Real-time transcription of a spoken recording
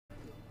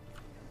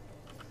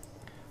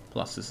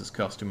Plus this is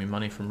costing me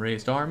money from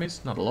raised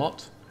armies, not a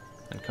lot.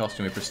 And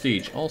costing me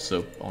prestige,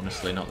 also,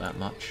 honestly, not that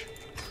much.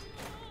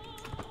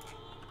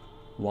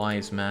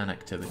 Wise man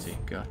activity,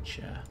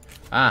 gotcha.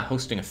 Ah,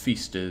 hosting a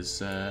feast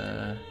is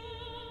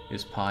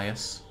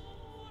pious.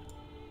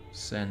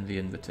 Send the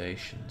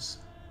invitations.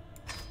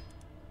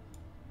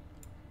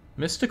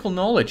 Mystical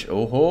knowledge,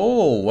 oh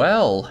ho,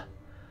 well.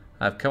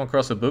 I've come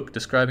across a book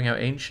describing how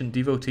ancient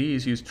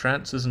devotees used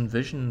trances and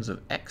visions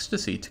of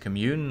ecstasy to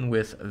commune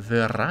with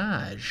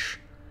Virage.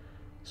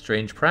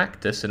 Strange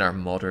practice in our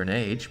modern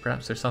age.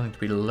 Perhaps there's something to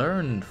be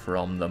learned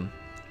from them.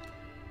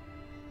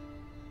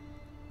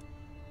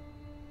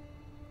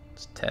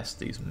 Let's test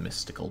these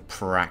mystical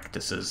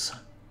practices.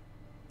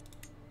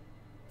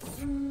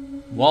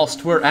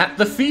 Whilst we're at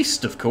the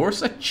feast, of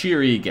course, a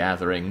cheery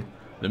gathering.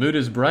 The mood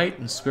is bright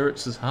and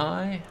spirits is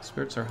high.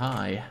 Spirits are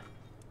high.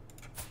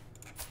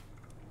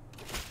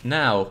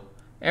 Now,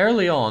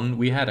 early on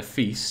we had a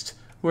feast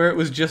where it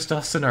was just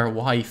us and our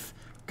wife.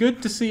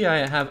 Good to see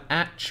I have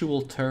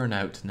actual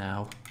turnout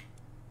now.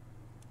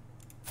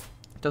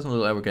 It doesn't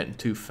look like we're getting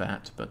too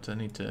fat, but I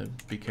need to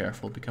be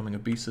careful. Becoming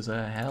obese is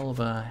a hell of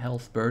a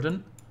health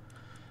burden.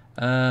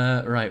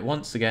 Right,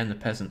 once again the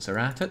peasants are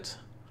at it.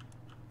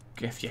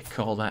 If you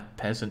call that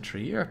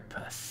peasantry, you're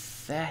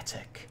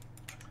pathetic.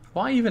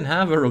 Why even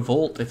have a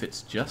revolt if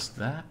it's just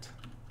that?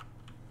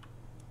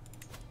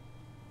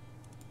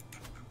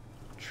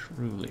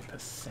 Truly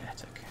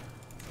pathetic.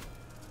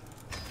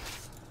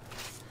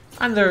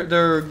 And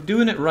they're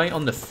doing it right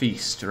on the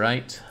feast,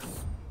 right?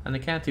 And they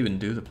can't even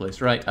do the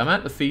place. Right, I'm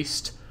at the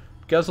feast,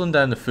 guzzling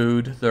down the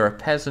food. There are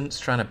peasants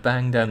trying to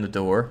bang down the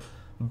door,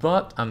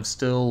 but I'm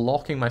still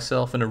locking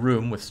myself in a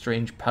room with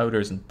strange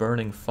powders and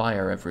burning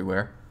fire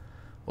everywhere.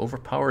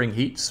 Overpowering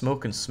heat,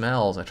 smoke and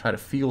smells. I try to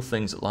feel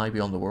things that lie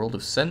beyond the world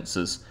of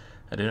senses.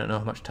 I do not know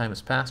how much time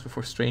has passed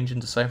before strange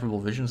indecipherable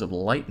visions of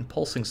light and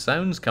pulsing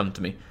sounds come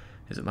to me.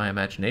 Is it my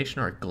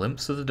imagination or a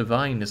glimpse of the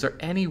divine? Is there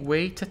any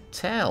way to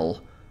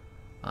tell?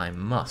 I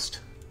must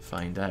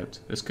find out.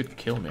 This could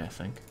kill me, I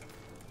think.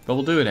 But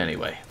we'll do it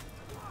anyway.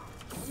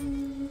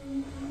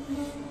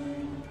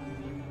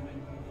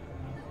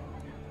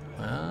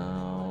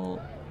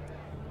 Well...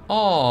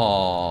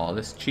 Oh,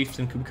 this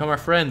chieftain could become our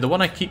friend. The one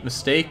I keep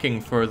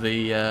mistaking for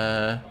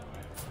the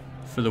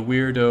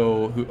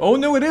weirdo who... Oh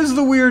no, it is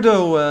the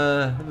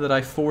weirdo that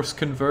I force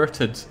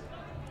converted.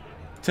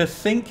 To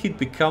think he'd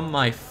become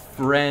my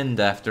friend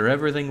after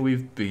everything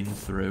we've been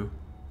through.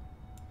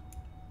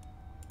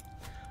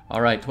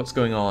 Alright, what's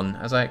going on?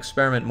 As I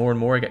experiment more and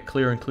more, I get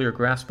clearer and clearer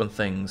grasp on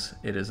things.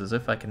 It is as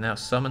if I can now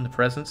summon the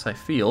presence I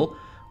feel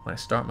when I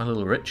start my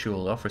little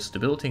ritual. It offers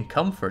stability and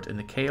comfort in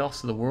the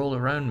chaos of the world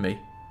around me.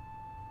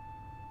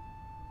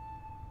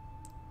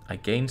 I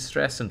gain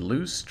stress and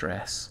lose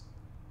stress.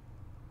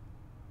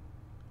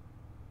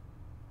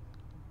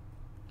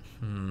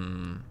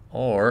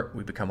 Or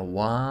we become a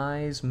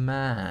wise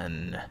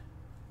man.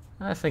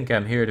 I think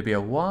I'm here to be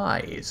a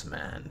wise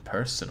man,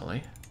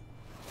 personally.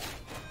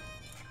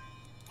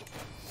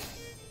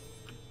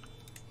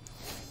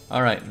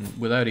 Alright,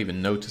 without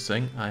even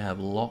noticing, I have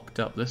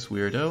locked up this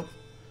weirdo.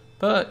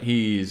 But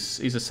he's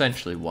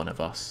essentially one of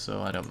us,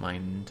 so I don't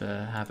mind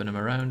having him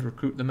around.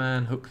 Recruit the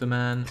man, hook the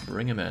man,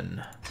 bring him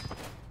in.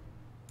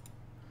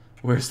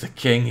 Where's the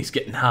king? He's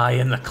getting high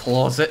in the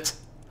closet.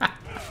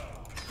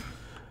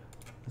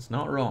 It's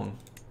not wrong.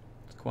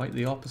 It's quite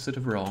the opposite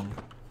of wrong.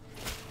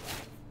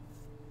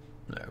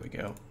 There we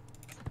go.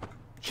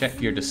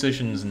 Check your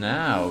decisions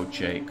now,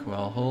 Jake.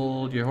 Well,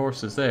 hold your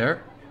horses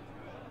there.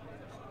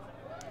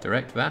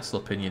 Direct vassal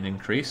opinion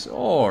increase,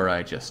 or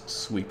I just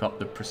sweep up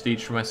the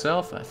prestige for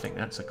myself. I think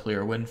that's a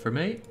clear win for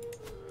me.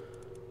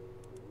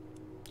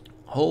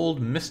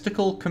 Hold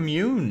mystical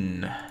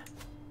commune.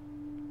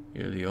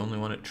 You're the only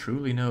one it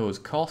truly knows.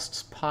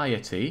 Costs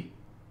piety.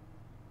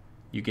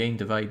 You gain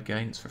divide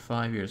guidance for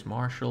 5 years.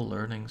 Martial,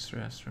 learning,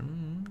 stress.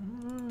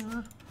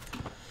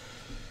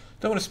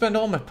 Don't want to spend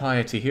all my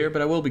piety here,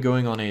 but I will be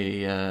going on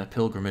a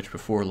pilgrimage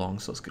before long,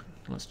 so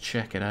let's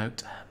check it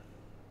out.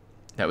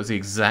 That was the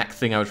exact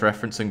thing I was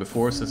referencing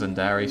before, says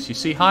Andarius. You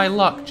see, high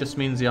luck just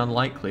means the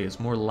unlikely is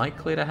more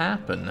likely to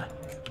happen.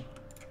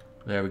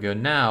 There we go.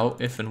 Now,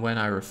 if and when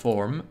I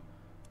reform,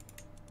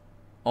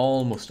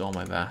 almost all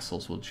my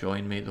vassals will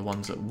join me. The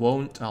ones that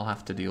won't, I'll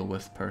have to deal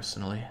with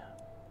personally.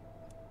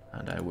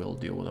 And I will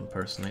deal with them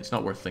personally. It's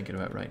not worth thinking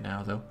about right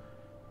now, though.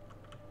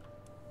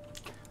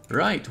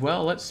 Right,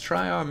 well, let's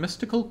try our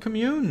mystical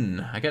commune.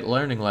 I get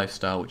learning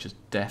lifestyle, which is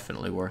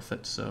definitely worth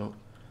it, so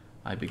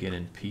I begin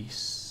in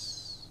peace.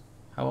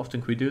 How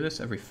often can we do this?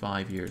 Every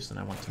 5 years, and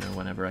I want to know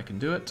whenever I can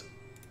do it.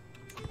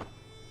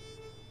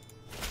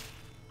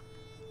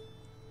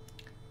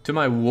 To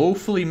my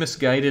woefully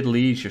misguided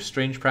liege, your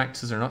strange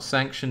practices are not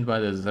sanctioned by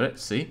the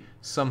Zretzi.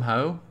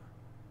 Somehow,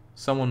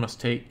 someone must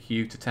take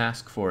you to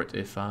task for it.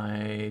 If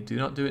I do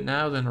not do it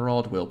now, then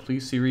Rod will.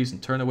 Please see reason.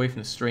 Turn away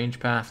from the strange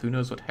path. Who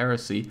knows what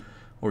heresy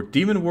or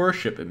demon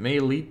worship it may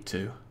lead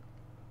to.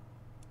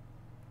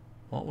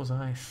 What was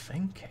I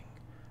thinking?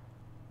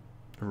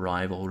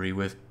 Rivalry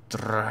with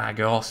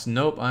Dragos.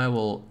 Nope, I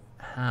will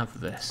have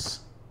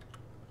this.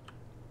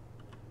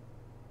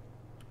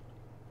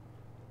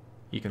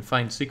 You can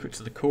find secrets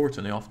of the court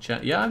on the off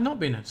chance. Yeah, I've not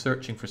been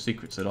searching for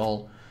secrets at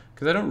all,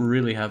 because I don't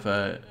really have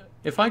a...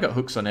 If I got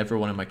hooks on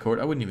everyone in my court,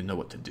 I wouldn't even know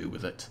what to do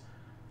with it.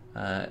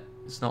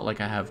 It's not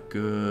like I have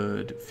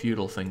good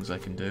feudal things I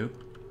can do.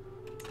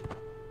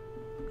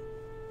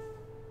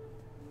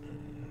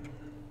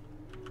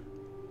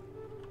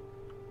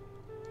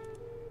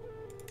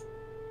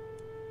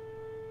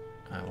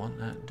 I want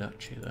that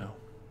duchy, though.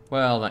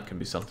 Well, that can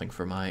be something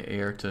for my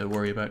heir to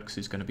worry about, because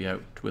he's going to be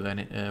out with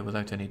any,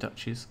 without any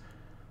duchies.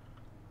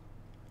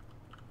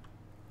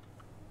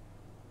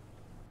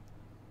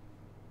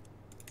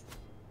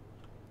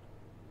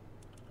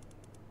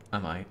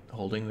 Am I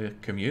holding the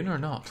commune or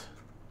not?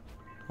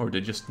 Or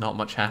did just not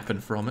much happen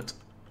from it?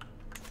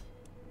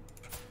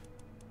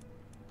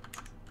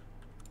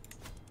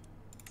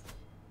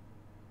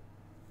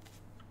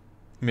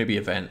 Maybe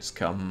events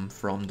come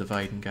from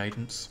divide and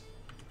guidance.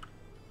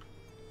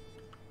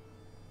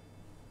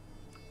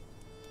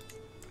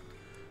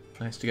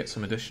 Nice to get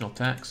some additional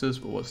taxes,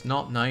 but what's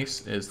not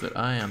nice is that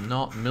I am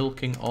not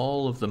milking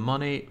all of the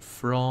money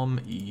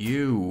from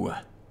you.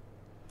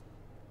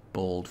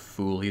 Bold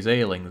fool. He's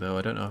ailing, though.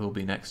 I don't know who'll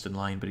be next in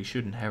line, but he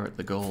should inherit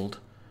the gold.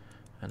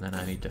 And then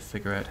I need to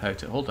figure out how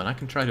to... Hold on, I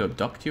can try to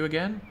abduct you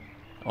again?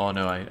 Oh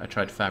no, I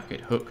tried to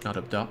fabricate hook, not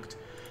abduct.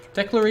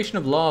 Declaration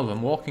of love.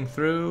 I'm walking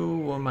through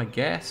where my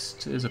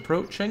guest is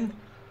approaching.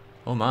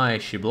 Oh my,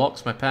 she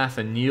blocks my path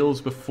and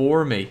kneels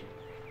before me.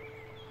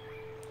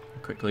 I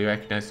quickly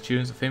recognize the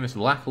tune as a famous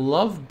black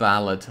love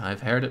ballad.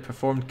 I've heard it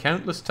performed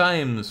countless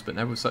times, but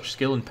never with such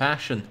skill and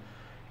passion.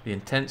 The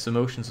intense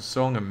emotions of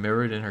song are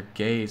mirrored in her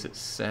gaze. It's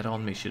set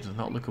on me. She does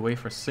not look away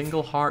for a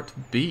single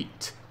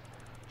heartbeat.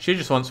 She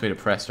just wants me to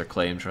press her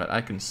claims, right?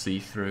 I can see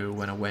through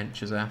when a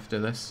wench is after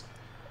this.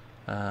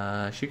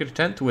 She could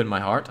attempt to win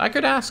my heart. I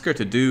could ask her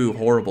to do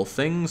horrible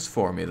things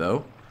for me,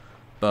 though.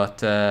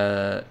 But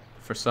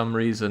for some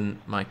reason,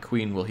 my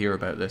queen will hear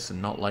about this and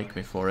not like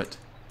me for it.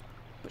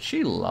 But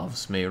she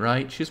loves me,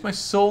 right? She's my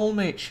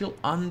soulmate. She'll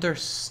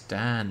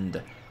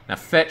understand. Now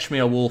fetch me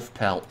a wolf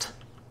pelt.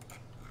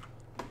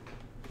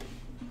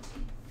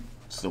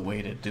 It's the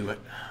way to do it.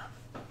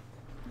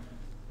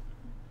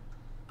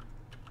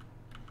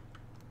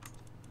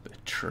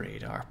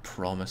 Betrayed our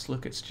promise.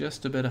 Look, it's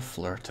just a bit of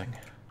flirting.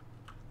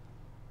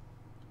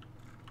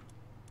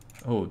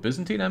 Oh, the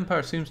Byzantine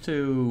Empire seems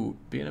to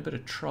be in a bit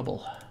of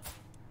trouble.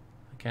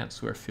 I can't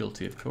swear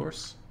fealty, of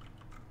course.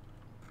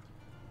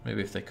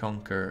 Maybe if they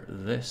conquer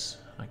this,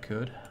 I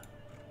could.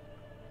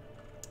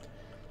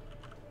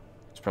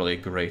 It's probably a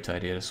great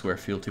idea to swear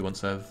fealty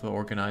once I've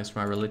organized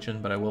my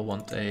religion, but I will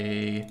want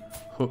a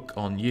hook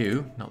on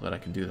you. Not that I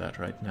can do that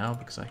right now,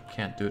 because I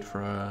can't do it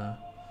for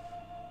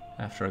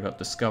after I got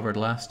discovered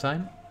last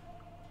time.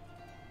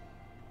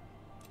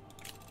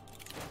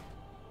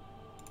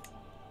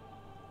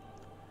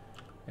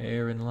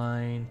 Heir in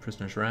line,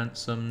 prisoners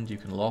ransomed, you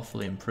can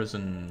lawfully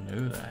imprison...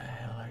 Who the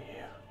hell are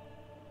you?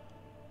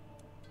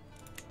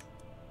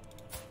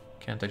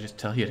 Can't I just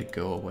tell you to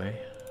go away?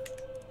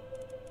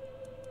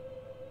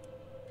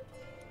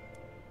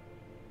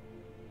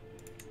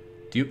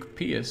 Duke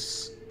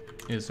Pius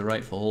is the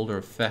rightful holder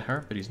of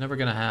Feher, but he's never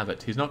going to have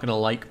it. He's not going to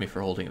like me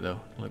for holding it,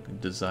 though. Look, he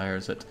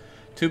desires it.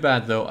 Too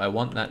bad, though. I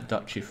want that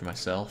duchy for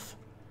myself.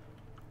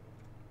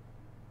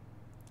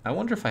 I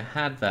wonder if I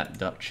had that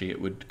duchy, it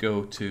would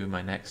go to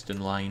my next in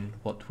line.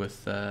 What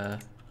with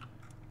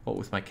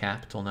my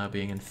capital now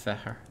being in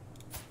Feher.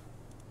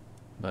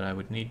 But I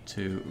would need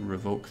to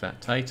revoke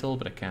that title,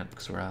 but I can't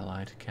because we're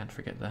allied. Can't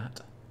forget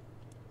that.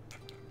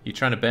 You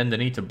trying to bend the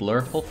knee to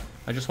Blurple?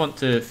 I just want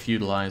to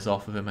feudalize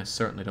off of him. I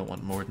certainly don't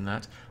want more than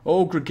that.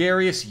 Oh,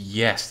 Gregarious,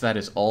 yes, that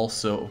is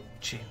also...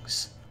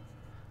 Jinx.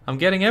 I'm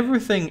getting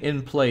everything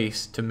in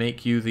place to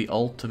make you the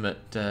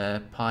ultimate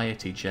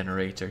piety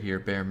generator here,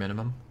 bare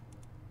minimum.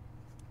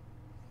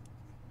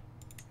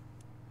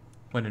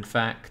 When in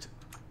fact,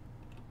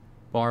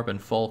 Barb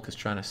and Falk is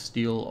trying to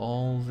steal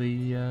all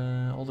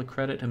the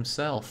credit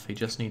himself. He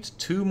just needs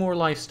 2 more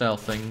lifestyle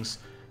things,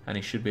 and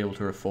he should be able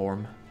to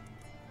reform.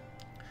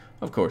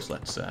 Of course,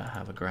 let's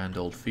have a grand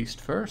old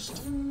feast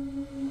first.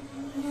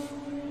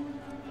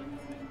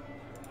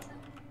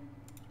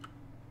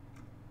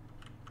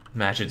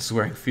 Imagine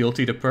swearing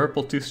fealty to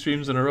Purple 2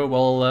 streams in a row.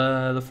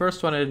 Well, the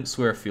first one I didn't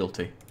swear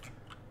fealty.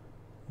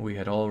 We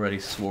had already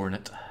sworn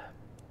it.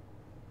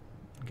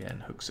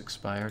 Again, hooks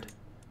expired.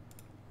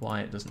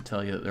 Why it doesn't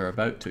tell you that they're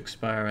about to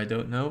expire, I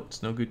don't know.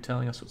 It's no good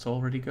telling us what's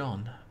already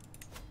gone.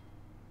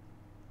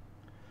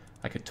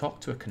 I could talk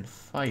to a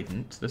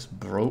confidant. This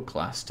broke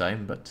last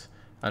time, but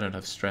I don't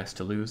have stress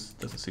to lose.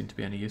 Doesn't seem to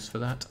be any use for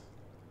that.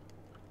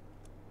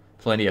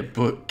 Plenty of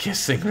book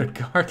kissing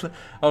regardless.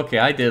 Okay,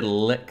 I did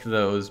lick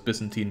those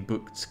Byzantine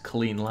books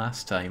clean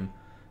last time,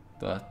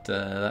 but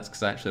that's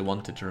because I actually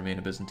wanted to remain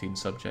a Byzantine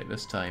subject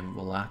this time.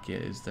 Wallachia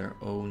is their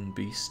own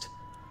beast.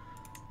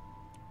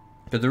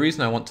 But the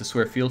reason I want to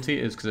swear fealty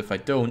is because if I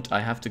don't, I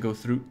have to go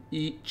through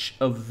each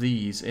of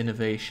these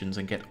innovations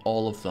and get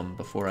all of them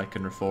before I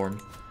can reform.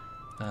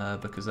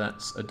 Because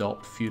that's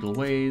adopt feudal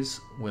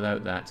ways.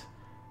 Without that,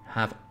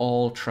 have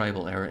all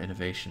tribal era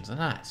innovations, and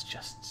that's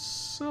just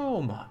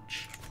so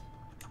much.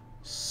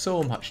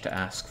 So much to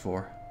ask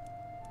for.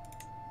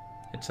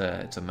 It's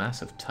a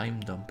massive time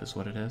dump is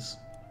what it is.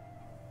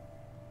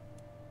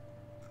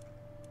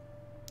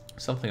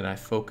 Something that I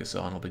focus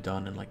on will be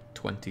done in like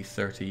 20,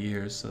 30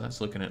 years, so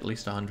that's looking at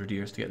least 100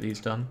 years to get these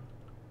done.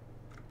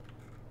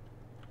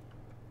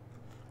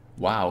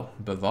 Wow,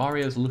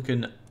 Bavaria's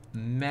looking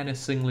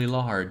menacingly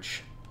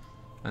large.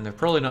 And they're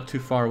probably not too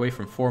far away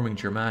from forming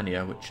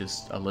Germania, which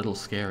is a little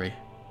scary.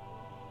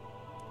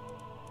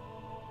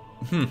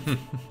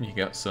 You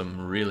got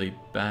some really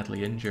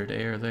badly injured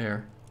air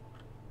there.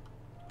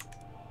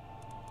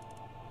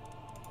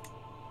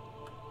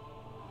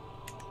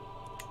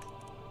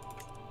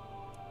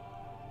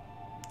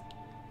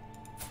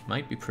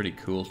 Might be pretty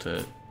cool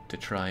to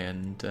try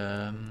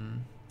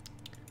and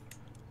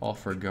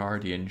offer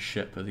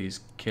guardianship of these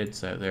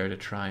kids out there to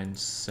try and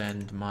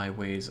send my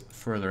ways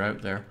further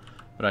out there.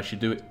 But I should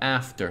do it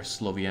after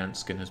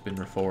Slovianskin has been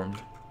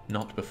reformed,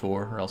 not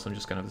before, or else I'm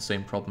just going to have the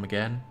same problem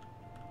again.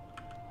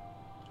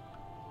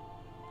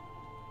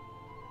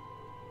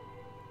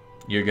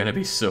 You're going to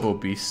be so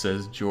obese,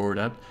 says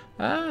Jordan.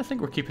 I think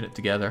we're keeping it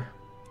together.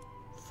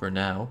 For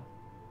now.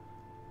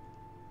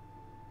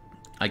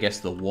 I guess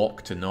the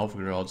walk to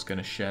Novgorod's going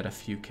to shed a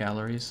few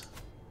calories.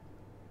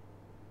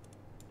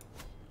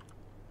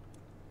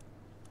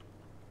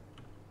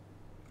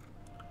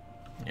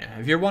 Yeah,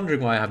 if you're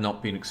wondering why I have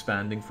not been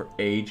expanding for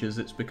ages,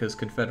 it's because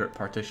Confederate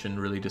partition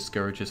really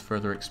discourages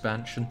further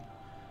expansion.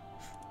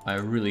 I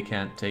really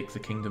can't take the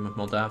Kingdom of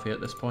Moldavia at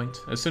this point.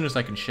 As soon as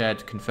I can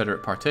shed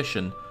Confederate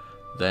partition,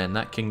 then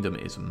that kingdom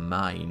is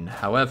mine.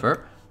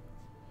 However...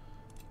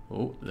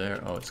 Oh,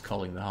 there. Oh, it's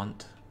calling the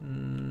hunt.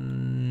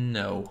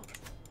 No.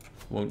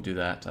 Won't do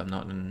that. I'm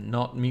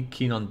not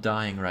keen on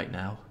dying right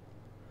now.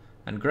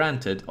 And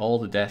granted, all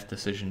the death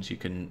decisions you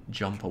can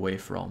jump away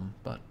from,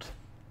 but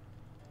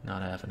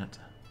not having it.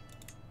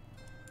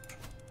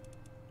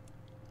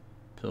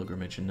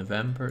 Pilgrimage in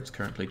November. It's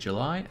currently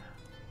July.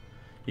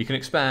 You can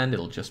expand.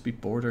 It'll just be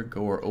border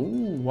gore. Oh,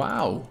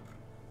 wow.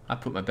 I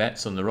put my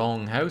bets on the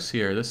wrong house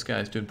here. This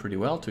guy's doing pretty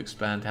well to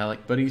expand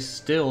Halleck, but he's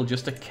still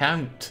just a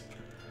count.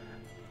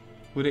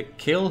 Would it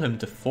kill him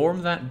to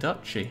form that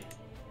duchy?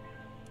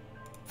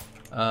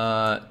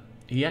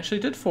 He actually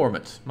did form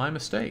it. My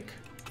mistake.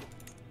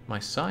 My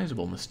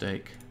sizable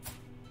mistake.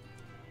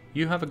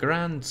 You have a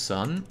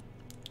grandson.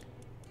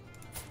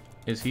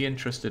 Is he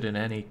interested in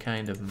any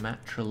kind of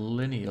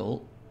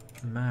matrilineal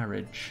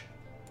marriage?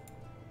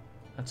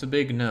 That's a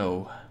big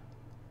no.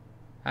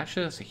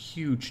 Actually, that's a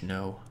huge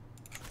no.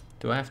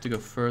 Do I have to go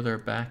further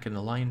back in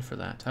the line for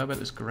that? How about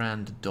this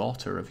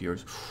granddaughter of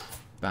yours?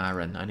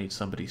 Barren. I need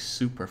somebody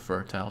super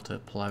fertile to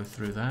plow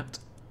through that.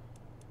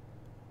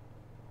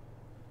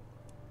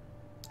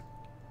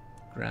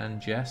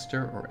 Grand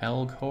Jester or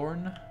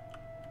Elghorn?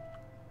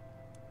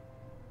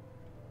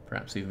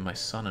 Perhaps even my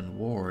son and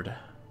ward.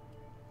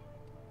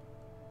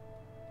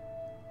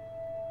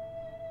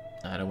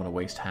 I don't want to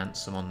waste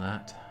handsome on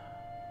that.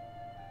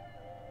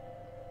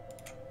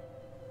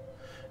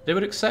 They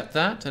would accept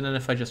that, and then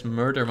if I just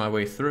murder my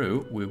way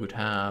through, we would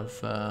have...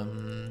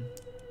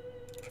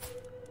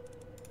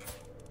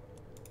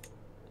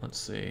 let's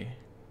see.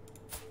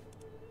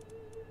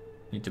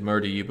 Need to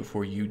murder you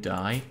before you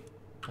die,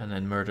 and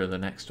then murder the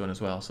next one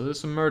as well. So there's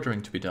some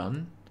murdering to be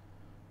done.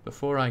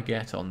 Before I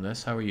get on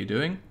this, how are you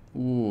doing?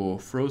 Ooh,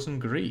 frozen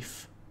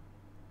grief.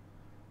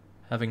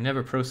 Having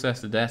never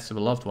processed the deaths of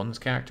a loved one, this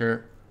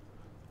character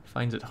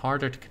finds it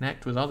harder to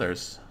connect with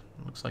others.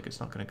 Looks like it's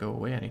not going to go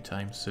away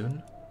anytime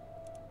soon.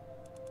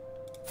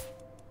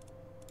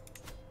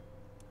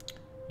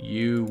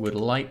 You would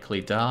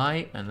likely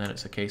die, and then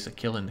it's a case of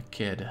killing the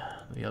kid.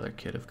 The other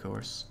kid, of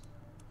course.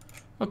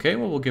 Okay,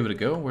 well, we'll give it a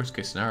go. Worst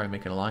case scenario,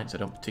 make an alliance I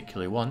don't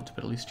particularly want,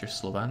 but at least you're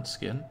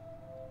Slovanskian.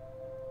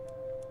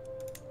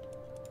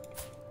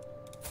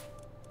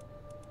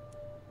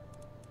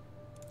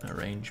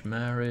 Arrange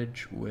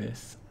marriage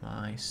with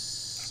my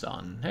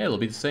son. Hey, they'll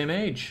be the same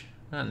age.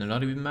 And they're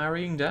not even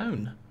marrying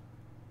down.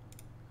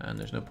 And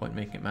there's no point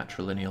making it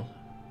matrilineal.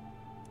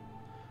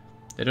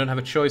 They don't have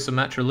a choice of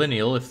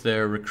matrilineal if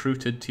they're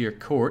recruited to your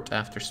court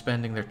after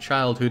spending their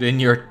childhood in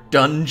your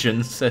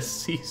dungeon, says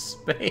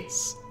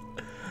C-Space.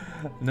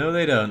 No,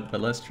 they don't, but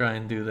let's try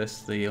and do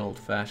this the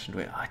old-fashioned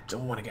way. I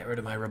don't want to get rid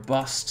of my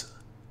robust.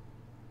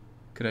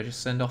 Could I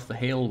just send off the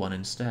hail one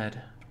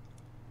instead?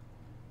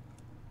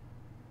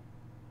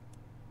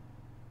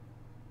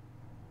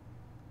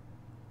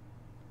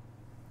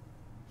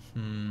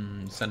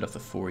 Send off the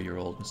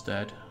 4-year-old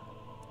instead.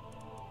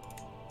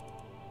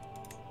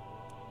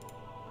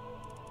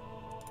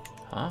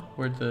 Huh?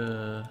 Where'd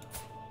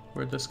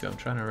this go? I'm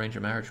trying to arrange a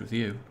marriage with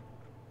you.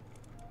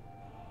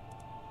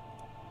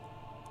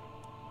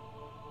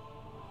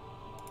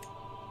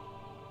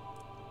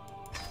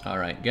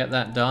 Alright, get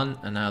that done,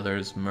 and now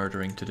there's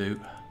murdering to do.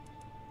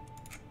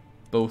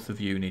 Both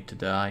of you need to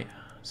die,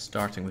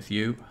 starting with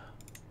you.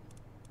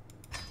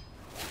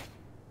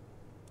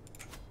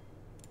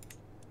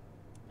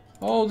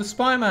 Oh, the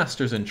Spy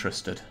Master's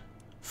interested.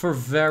 for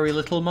very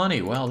little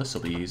money. Well, this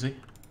will be easy.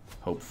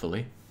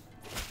 Hopefully.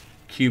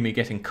 Cue me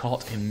getting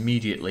caught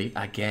immediately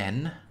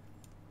again.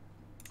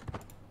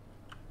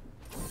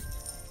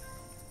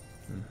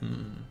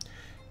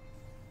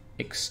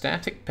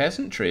 Ecstatic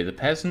peasantry. The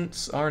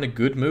peasants are in a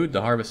good mood.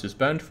 The harvest is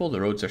bountiful.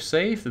 The roads are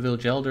safe. The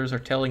village elders are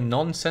telling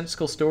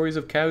nonsensical stories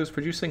of cows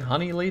producing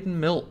honey-laden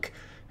milk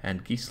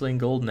and geese-laying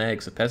golden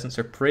eggs. The peasants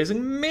are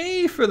praising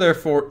me for their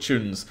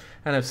fortunes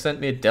and have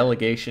sent me a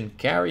delegation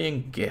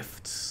carrying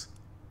gifts.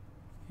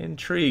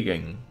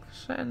 Intriguing.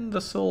 Send the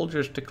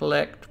soldiers to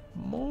collect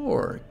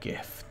more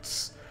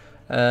gifts.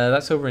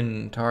 That's over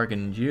in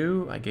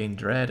Targan. I gain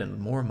dread and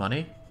more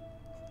money.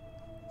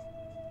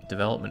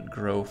 Development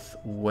growth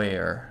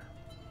where?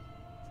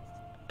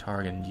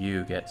 Targan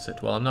gets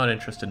it. Well, I'm not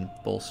interested in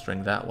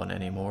bolstering that one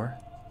anymore.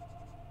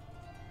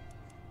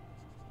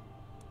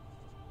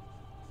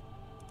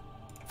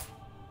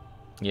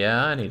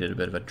 Yeah, I needed a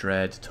bit of a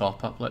dread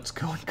top up. Let's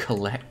go and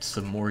collect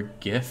some more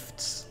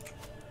gifts.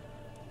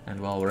 And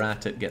while we're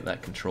at it, get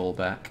that control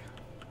back.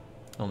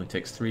 Only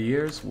takes 3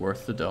 years,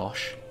 worth the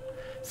dosh.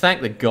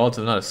 Thank the gods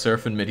I'm not a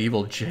serf in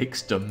medieval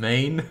Jake's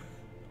domain.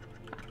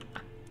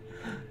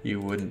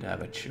 You wouldn't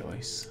have a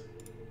choice.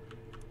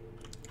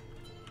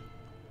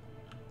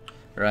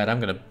 Right, I'm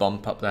going to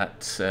bump up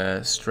that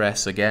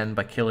stress again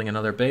by killing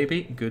another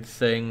baby. Good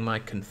thing my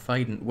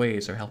confident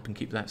ways are helping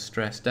keep that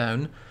stress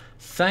down.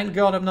 Thank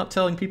God I'm not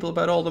telling people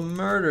about all the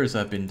murders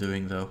I've been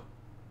doing, though.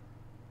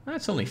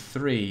 That's only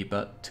 3,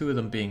 but 2 of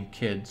them being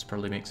kids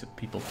probably makes it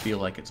people feel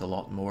like it's a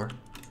lot more.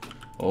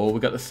 Oh, we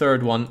got the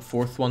 3rd one.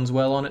 4th one's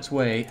well on its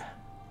way.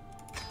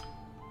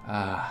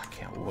 Ah,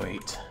 can't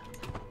wait.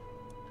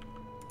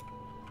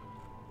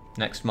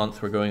 Next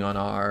month we're going on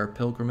our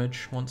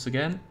pilgrimage once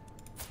again.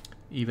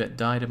 Yvette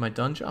died in my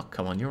dungeon. Oh,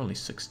 come on, you're only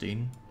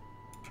 16.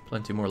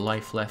 Plenty more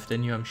life left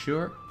in you, I'm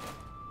sure.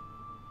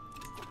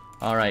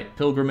 Alright,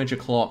 pilgrimage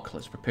o'clock.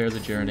 Let's prepare the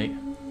journey.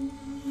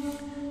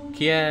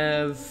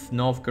 Kiev,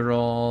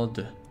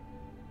 Novgorod,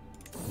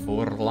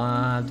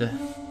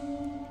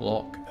 Borlad,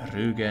 Loch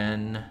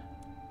Rugen.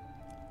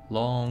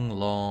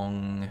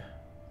 Long.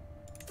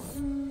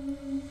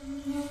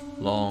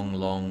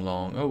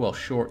 Oh, well,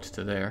 short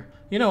to there.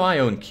 You know, I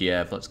own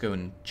Kiev. Let's go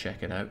and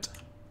check it out.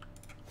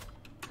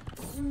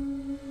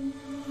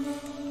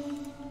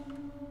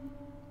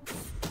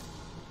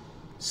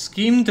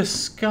 Scheme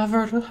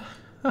discovered?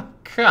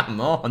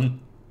 Come on.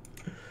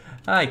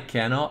 I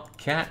cannot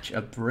catch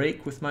a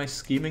break with my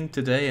scheming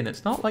today, and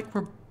it's not like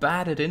we're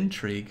bad at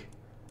intrigue.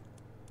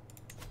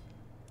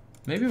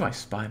 Maybe my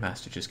spy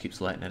master just keeps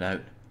letting it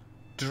out.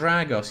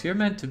 Dragos, you're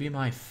meant to be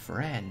my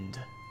friend.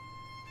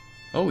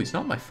 Oh, he's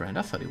not my friend.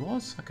 I thought he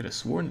was. I could have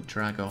sworn that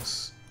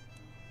Dragos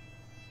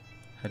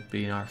had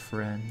been our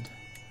friend.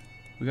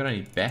 We got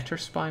any better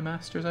spy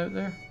masters out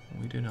there?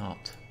 We do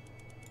not.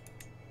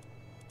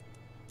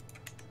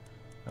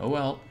 Oh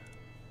well.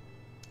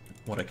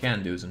 What I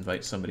can do is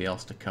invite somebody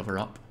else to cover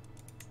up.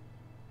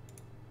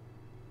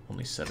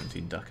 Only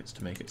 17 ducats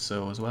to make it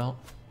so as well.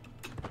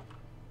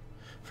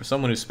 For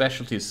someone whose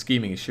specialty is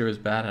scheming, he sure is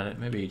bad at it.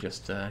 Maybe he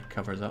just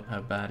covers up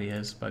how bad he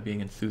is by being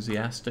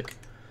enthusiastic.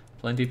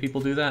 Plenty of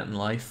people do that in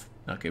life.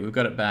 Okay, we've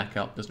got it back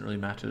up. Doesn't really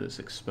matter that it's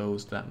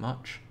exposed that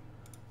much.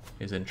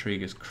 His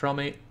intrigue is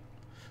crummy.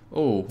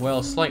 Oh,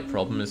 well, slight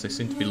problem is they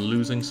seem to be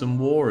losing some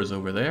wars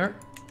over there.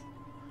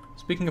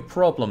 Speaking of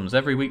problems,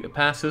 every week that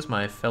passes,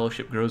 my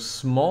fellowship grows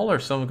smaller.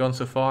 Some have gone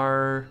so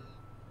far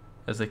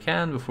as they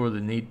can before the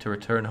need to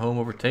return home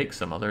overtakes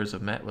them. Others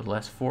have met with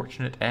less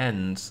fortunate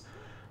ends.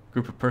 A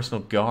group of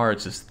personal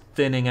guards is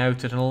thinning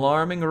out at an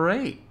alarming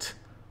rate.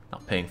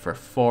 Not paying for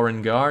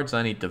foreign guards,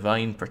 I need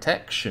divine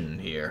protection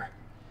here.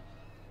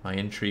 My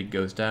intrigue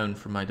goes down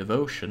for my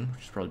devotion,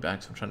 which is probably bad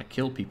because I'm trying to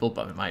kill people,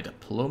 but my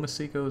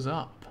diplomacy goes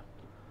up.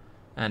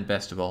 And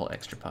best of all,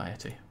 extra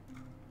piety.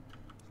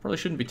 Probably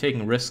shouldn't be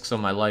taking risks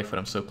on my life when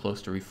I'm so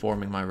close to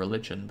reforming my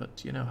religion,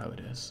 but you know how it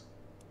is.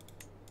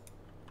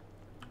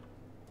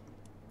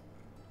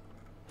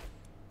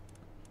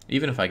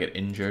 Even if I get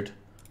injured,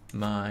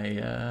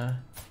 my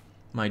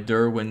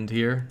Derwind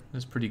here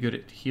is pretty good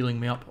at healing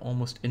me up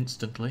almost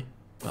instantly.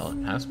 Well,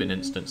 it has been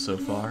instant so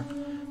far.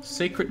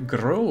 Sacred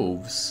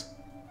Groves.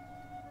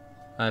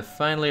 I've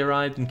finally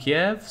arrived in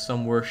Kiev.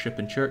 Some worship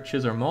in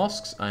churches or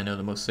mosques. I know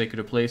the most sacred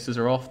of places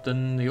are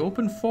often the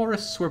open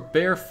forests where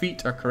bare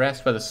feet are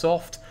caressed by the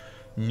soft,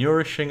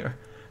 nourishing...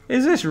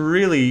 Is this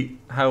really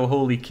how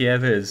holy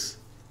Kiev is?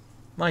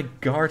 My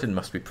garden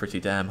must be pretty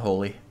damn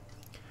holy.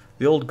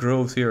 The old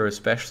groves here are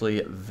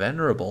especially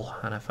venerable,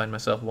 and I find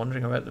myself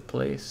wondering about the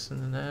place,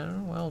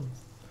 and well,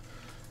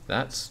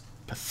 that's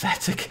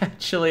pathetic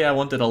actually. I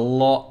wanted a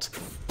lot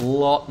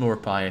more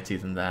piety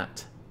than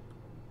that.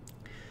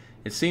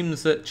 It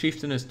seems that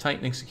Chieftain is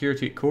tightening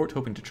security at court,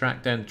 hoping to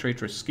track down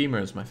traitorous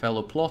schemers. My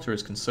fellow plotter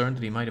is concerned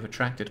that he might have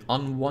attracted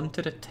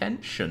unwanted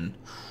attention.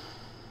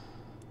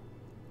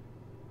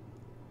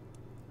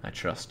 I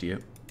trust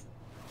you.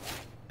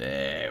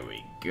 There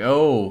we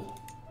go.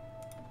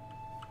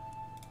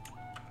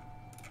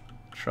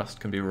 Trust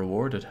can be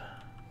rewarded.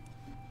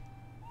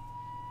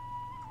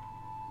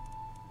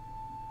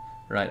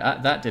 Right,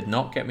 that did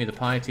not get me the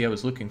piety I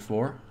was looking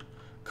for.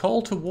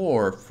 Call to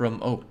war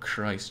from... Oh,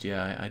 Christ,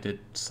 yeah, I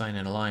did sign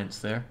an alliance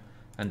there.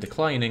 And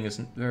declining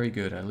isn't very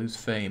good. I lose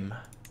fame.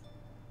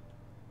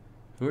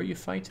 Who are you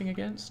fighting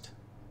against?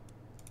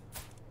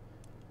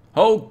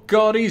 Oh,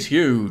 God, he's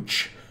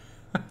huge!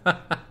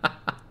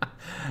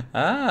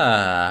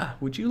 Ah,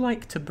 would you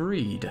like to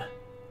breed?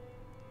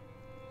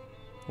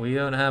 We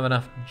don't have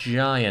enough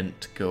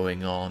giant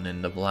going on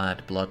in the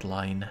Vlad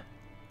bloodline.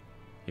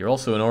 You're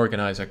also an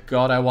organizer.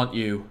 God, I want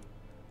you.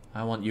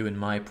 I want you in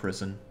my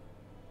prison.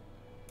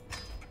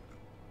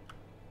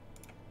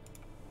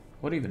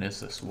 What even is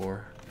this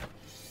war?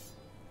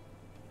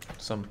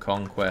 Some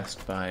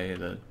conquest by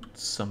the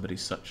somebody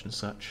such and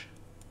such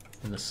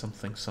in the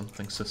something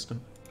something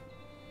system.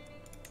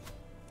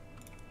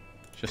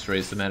 Just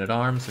raise the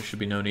men-at-arms. There should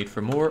be no need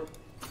for more.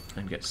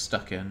 And get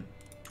stuck in.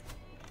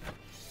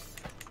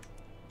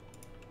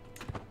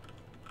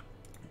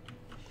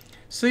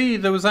 See,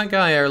 there was that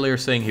guy earlier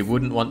saying he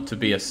wouldn't want to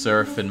be a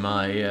serf in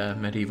my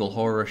medieval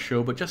horror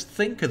show, but just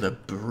think of the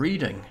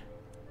breeding.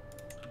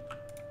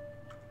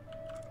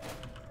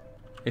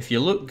 If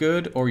you look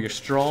good, or you're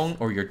strong,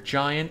 or you're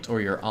giant,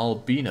 or you're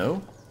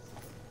albino...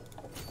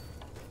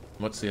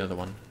 What's the other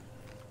one?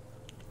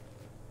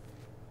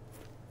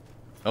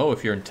 Oh,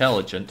 if you're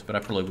intelligent, but I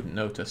probably wouldn't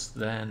notice,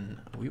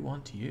 then we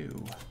want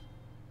you.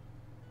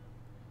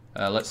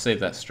 Let's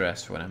save that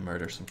stress for when I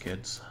murder some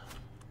kids.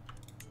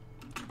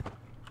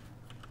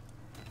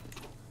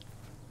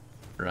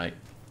 Right.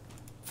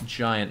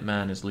 Giant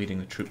man is leading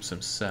the troops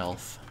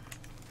himself.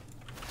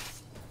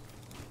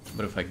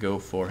 But if I go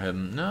for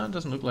him... No, it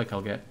doesn't look like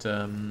I'll get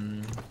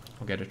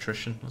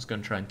attrition. I was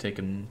going to try and take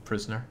him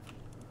prisoner.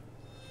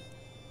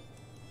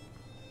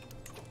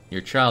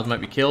 Your child might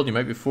be killed, you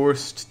might be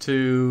forced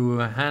to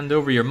hand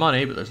over your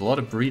money, but there's a lot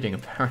of breeding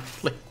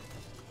apparently.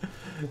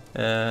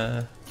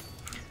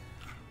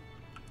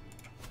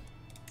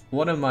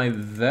 One of my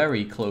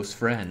very close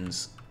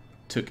friends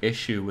took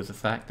issue with the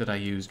fact that I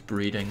used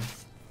breeding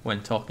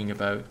when talking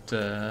about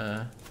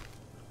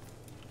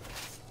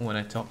when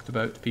I talked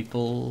about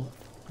people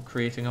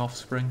creating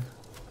offspring.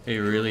 He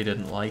really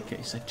didn't like it.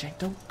 He said, "Jake,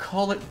 don't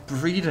call it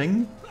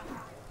breeding."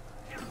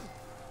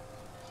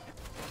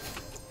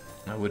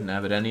 I wouldn't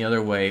have it any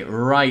other way.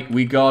 Right,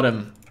 we got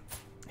him.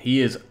 He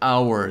is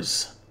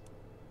ours.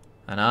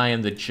 And I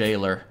am the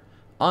jailer.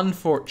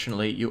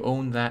 Unfortunately, you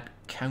own that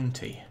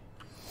county.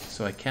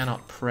 So I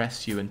cannot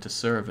press you into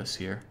service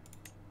here.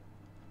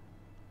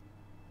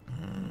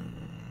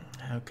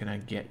 How can I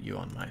get you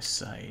on my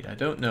side? I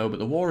don't know, but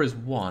the war is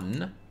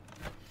won.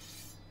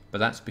 But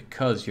that's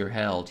because you're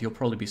held. You'll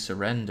probably be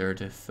surrendered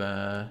if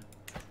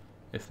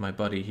my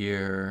buddy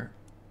here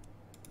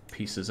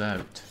pieces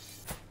out.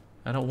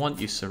 I don't want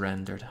you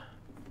surrendered.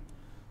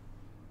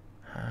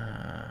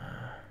 I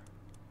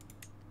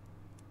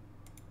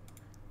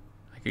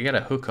could get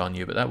a hook on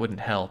you, but that wouldn't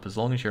help. As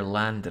long as you're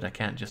landed, I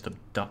can't just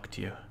abduct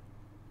you.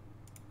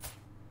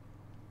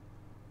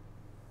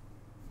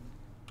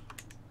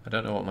 I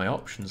don't know what my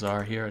options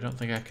are here. I don't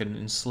think I can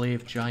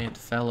enslave giant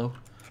fellow.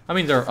 I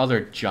mean, there are other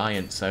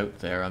giants out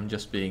there. I'm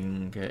just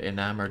being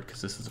enamored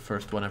because this is the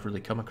first one I've really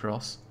come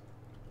across.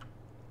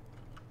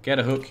 Get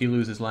a hook, he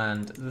loses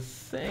land. The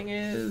thing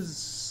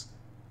is...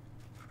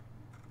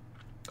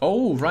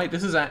 Oh, right,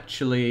 this is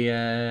actually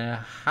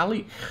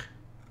Halik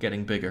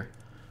getting bigger.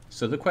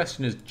 So the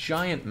question is,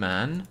 giant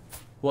man,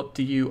 what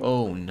do you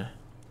own?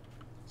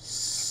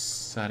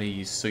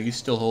 Saris, so you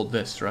still hold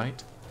this,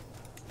 right?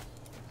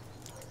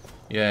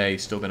 Yeah,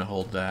 he's still gonna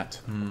hold that.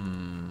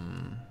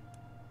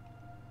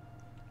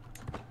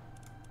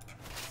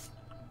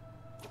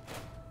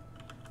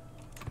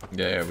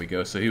 There we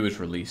go, so he was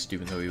released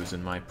even though he was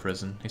in my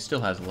prison. He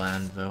still has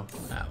land though.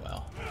 Ah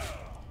well.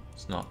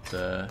 It's not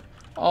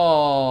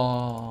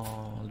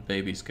Oh, the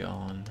baby's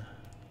gone.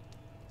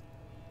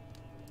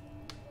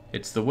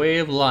 It's the way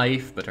of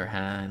life, but her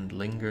hand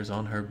lingers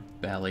on her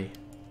belly.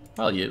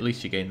 Well, at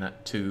least you gain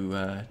that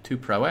two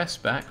prowess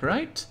back,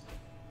 right?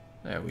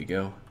 There we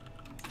go.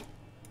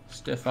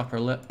 Stiff upper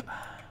lip.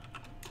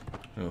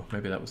 Oh,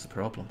 maybe that was the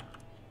problem.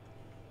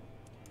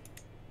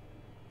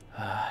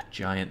 Ah,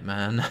 giant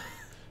man.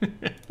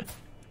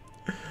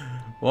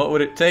 What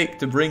would it take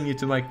to bring you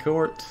to my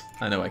court?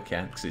 I know I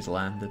can't because he's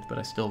landed, but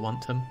I still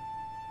want him.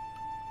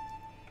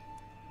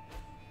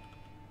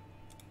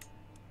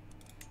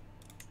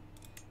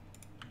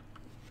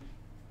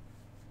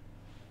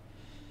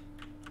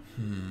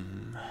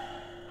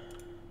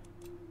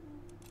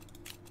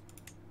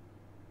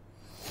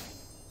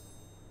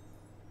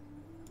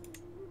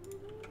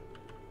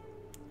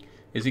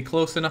 Is he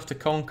close enough to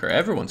conquer?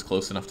 Everyone's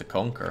close enough to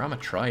conquer. I'm a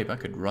tribe. I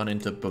could run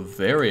into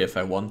Bavaria if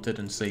I wanted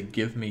and say,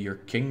 give me your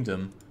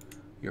kingdom.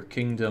 Your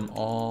kingdom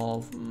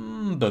of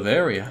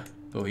Bavaria.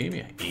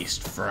 Bohemia.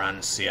 East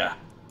Francia.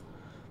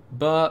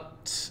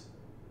 But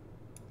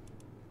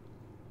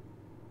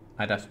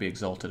I'd have to be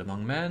exalted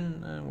among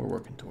men, and we're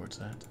working towards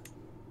that.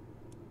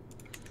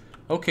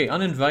 Okay,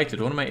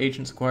 uninvited. One of my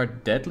agents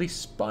acquired deadly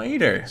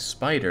spider.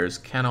 Spiders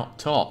cannot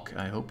talk.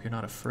 I hope you're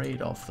not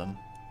afraid of them.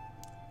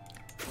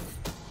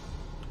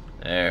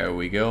 There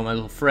we go, my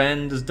little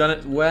friend has done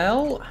it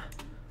well.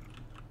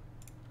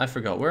 I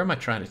forgot, where am I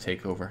trying to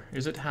take over?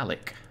 Is it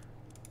Halleck?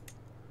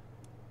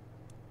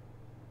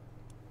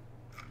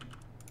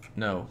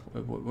 No,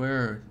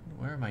 where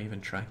am I even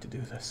trying to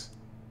do this?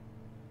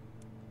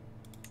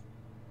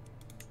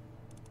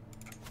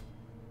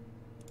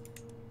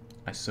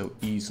 I so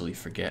easily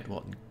forget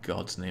what in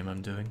God's name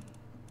I'm doing.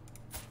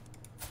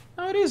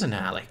 Oh, it is an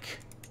Halleck.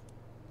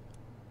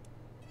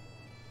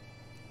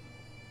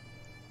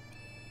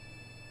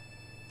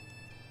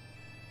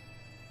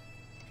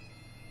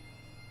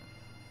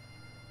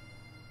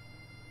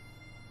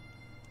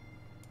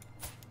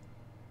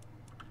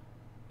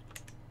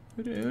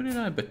 Who did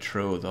I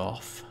betroth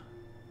off?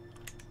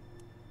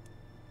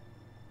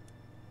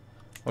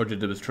 Or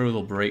did the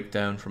betrothal break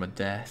down from a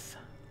death?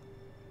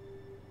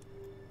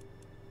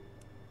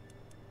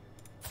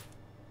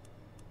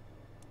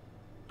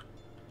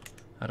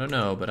 I don't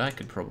know, but I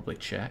could probably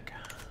check.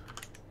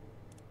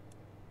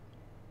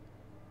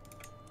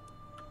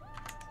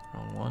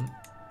 Wrong one.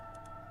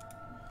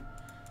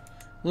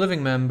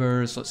 Living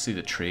members, let's see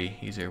the tree.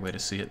 Easier way to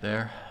see it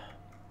there.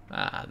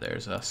 Ah,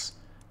 there's us.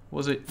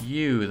 Was it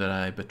you that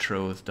I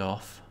betrothed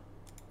off?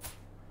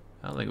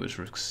 I don't think it was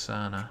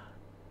Roxana.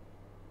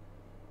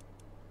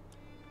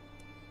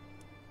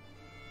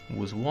 It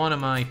was one of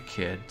my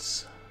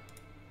kids.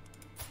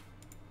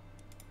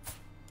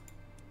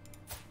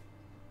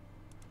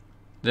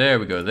 There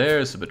we go,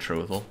 there's the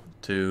betrothal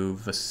to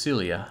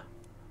Vasilia.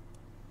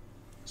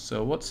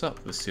 So what's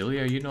up,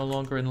 Vasilia? Are you no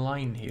longer in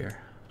line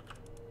here?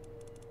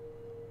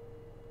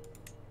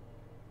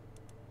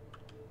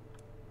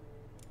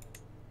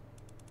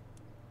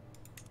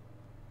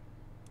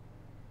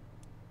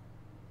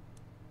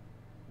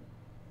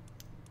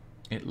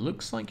 It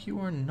looks like you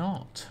are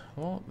not.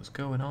 What was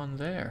going on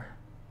there?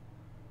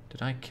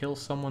 Did I kill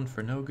someone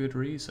for no good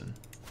reason?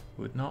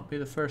 Would not be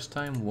the first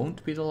time,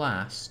 won't be the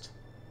last.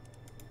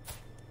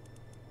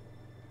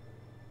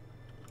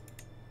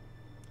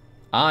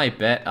 I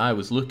bet I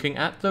was looking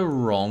at the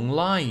wrong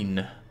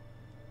line.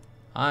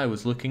 I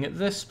was looking at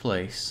this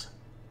place.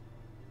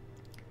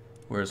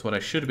 Whereas what I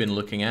should have been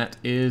looking at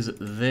is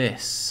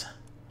this.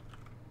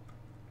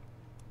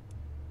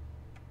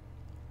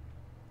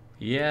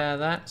 Yeah,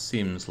 that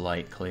seems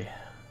likely.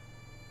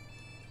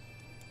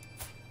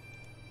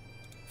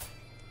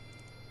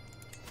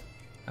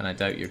 And I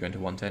doubt you're going to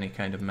want any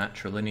kind of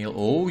matrilineal...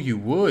 Oh, you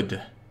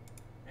would!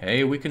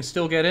 Hey, we can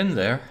still get in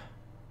there.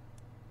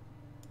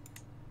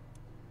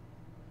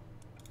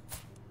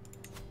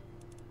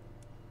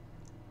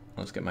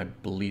 Let's get my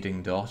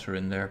bleeding daughter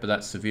in there, but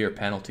that severe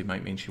penalty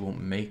might mean she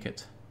won't make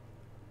it.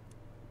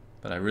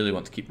 But I really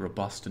want to keep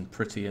robust and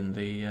pretty in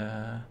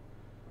the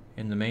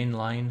main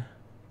line.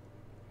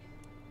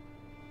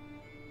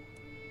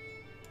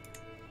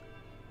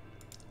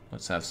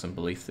 Let's have some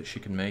belief that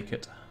she can make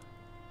it.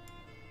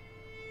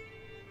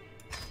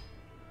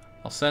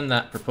 I'll send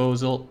that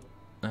proposal,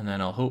 and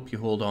then I'll hope you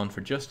hold on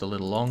for just a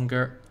little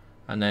longer.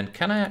 And then,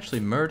 can I actually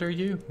murder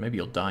you? Maybe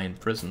you'll die in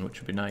prison, which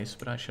would be nice,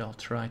 but I shall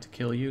try to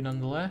kill you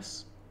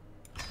nonetheless.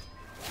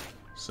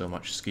 So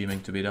much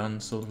scheming to be done,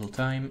 so little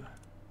time.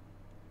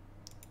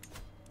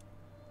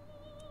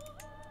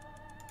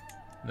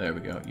 There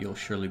we go, you'll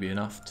surely be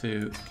enough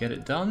to get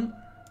it done.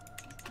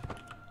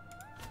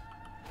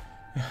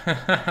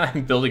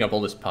 I'm building up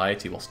all this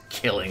piety whilst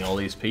killing all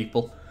these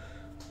people.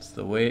 It's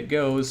the way it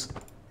goes.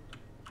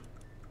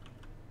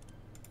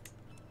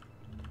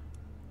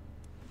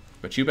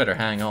 But you better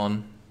hang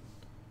on.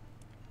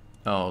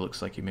 Oh,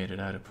 looks like you made it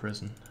out of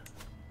prison.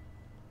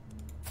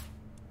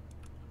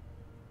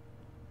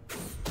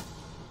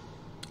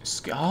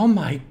 Oh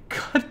my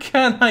god,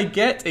 can I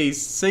get a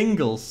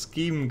single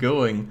scheme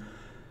going?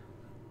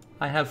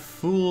 I have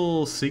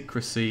full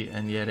secrecy,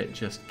 and yet it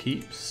just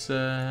keeps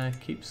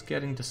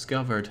getting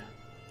discovered.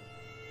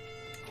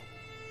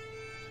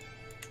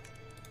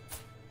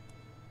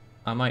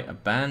 I might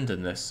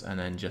abandon this and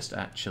then just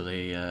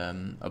actually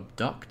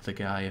abduct the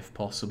guy if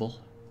possible.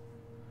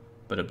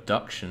 But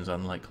abduction's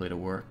unlikely to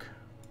work.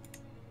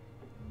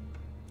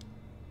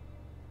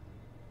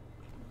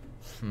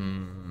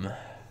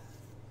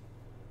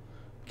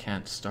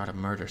 Can't start a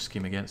murder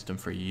scheme against him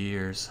for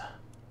years.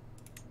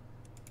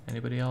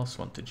 Anybody else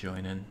want to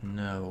join in?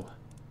 No.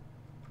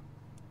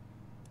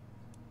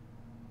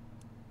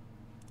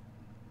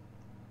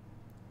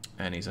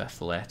 And he's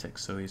athletic,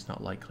 so he's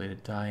not likely to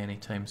die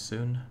anytime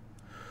soon.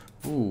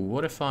 Ooh,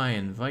 what if I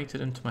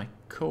invited him to my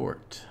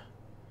court?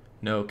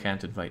 No,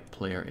 can't invite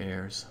player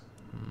heirs.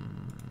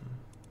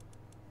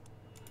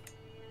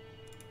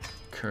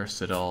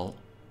 Curse it all.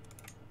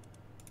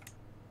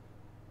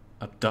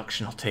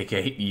 Abduction will take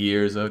 8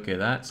 years. Okay,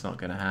 that's not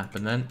going to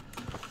happen then.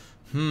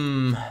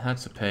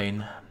 That's a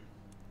pain.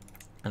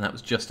 And that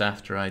was just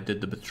after I did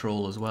the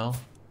betrothal as well,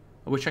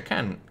 which I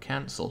can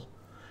cancel.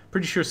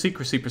 Pretty sure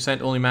secrecy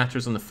percent only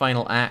matters on the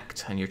final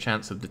act, and your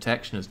chance of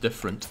detection is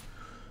different.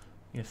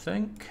 You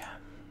think?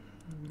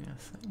 You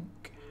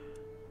think?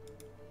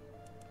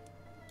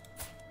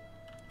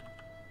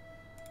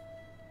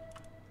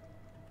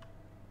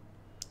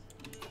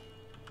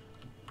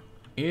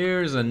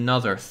 Here's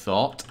another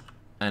thought,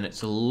 and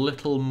it's a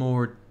little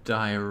more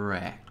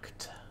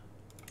direct.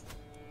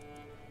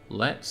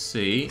 Let's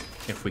see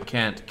if we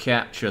can't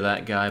capture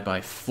that guy by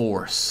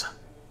force.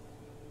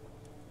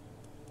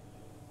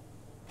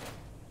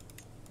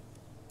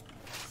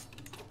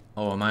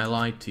 Oh, am I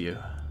lied to you?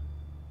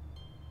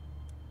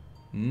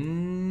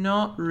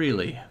 Not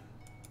really.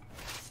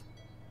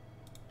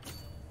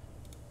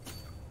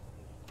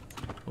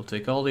 We'll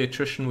take all the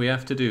attrition we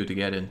have to do to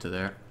get into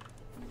there.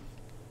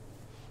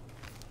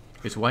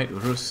 Is White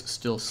Rus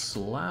still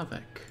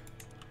Slavic?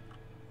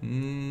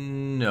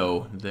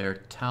 No, they're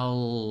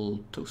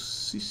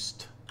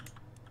Taltosist.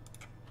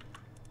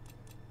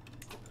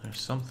 There's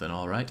something,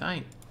 alright. I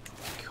ain't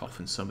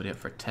coughing somebody up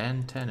for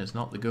 10. 10 is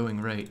not the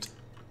going rate.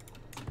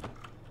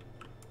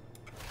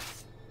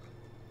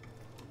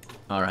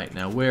 Alright,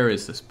 now where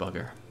is this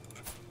bugger?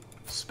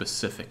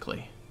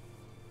 Specifically.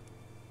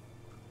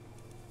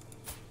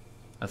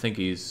 I think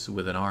he's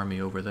with an army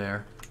over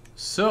there.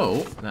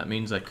 So, that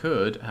means I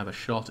could have a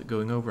shot at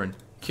going over and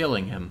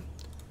killing him.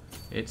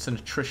 It's an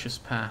atrocious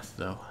path,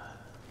 though.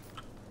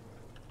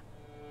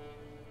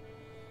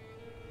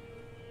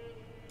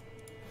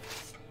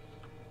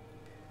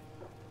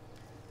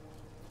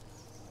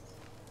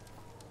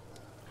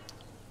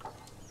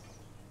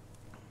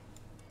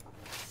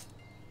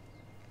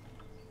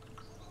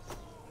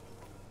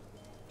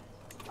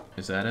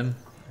 Is that him?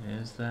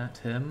 Is that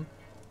him?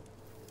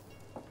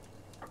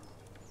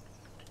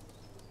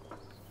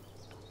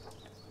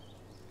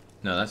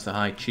 No, that's the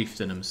High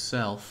Chieftain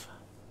himself.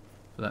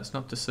 But that's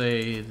not to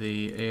say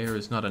the heir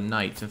is not a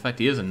knight. In fact,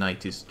 he is a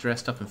knight. He's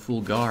dressed up in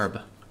full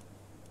garb.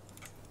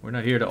 We're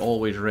not here to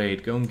always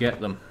raid. Go and get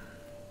them.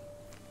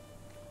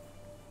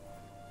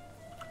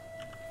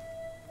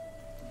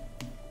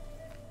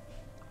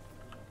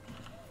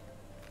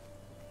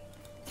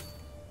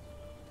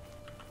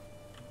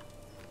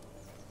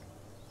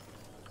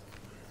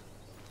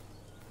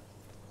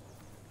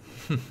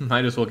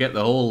 Might as well get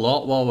the whole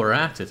lot while we're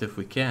at it, if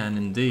we can,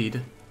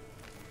 indeed.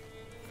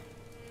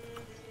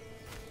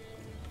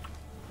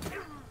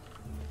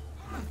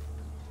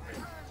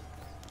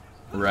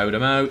 Rout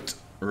him out!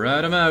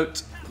 Rout him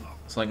out!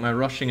 It's like my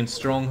rushing and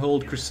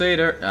stronghold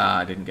crusader. Ah,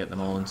 I didn't get them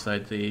all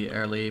inside the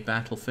early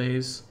battle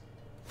phase.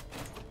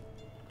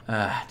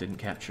 Ah, didn't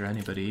capture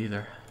anybody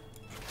either.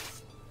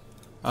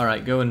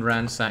 Alright, go and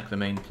ransack the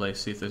main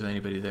place, see if there's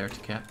anybody there to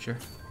capture.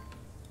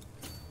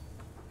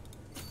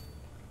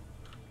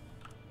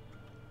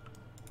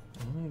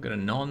 Got a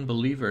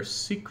non-believer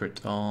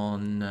secret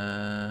on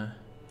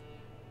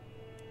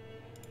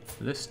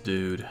this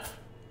dude.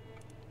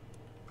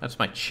 That's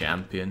my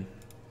champion.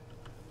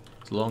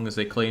 As long as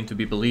they claim to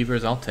be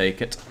believers, I'll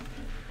take it.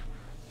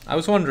 I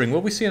was wondering,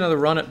 will we see another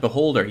run at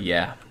Beholder?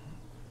 Yeah.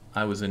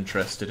 I was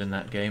interested in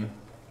that game,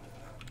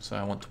 so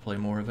I want to play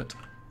more of it.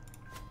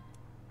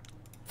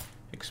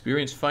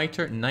 Experienced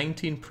fighter,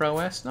 19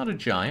 prowess. Not a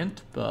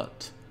giant,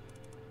 but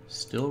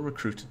still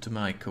recruited to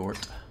my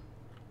court.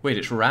 Wait,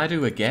 it's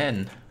Radu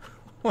again.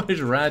 What is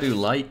Radu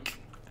like?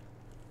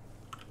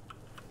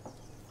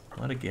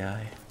 What a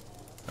guy.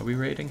 Are we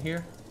raiding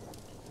here?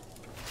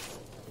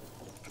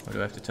 Or do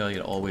I have to tell you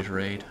to always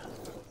raid?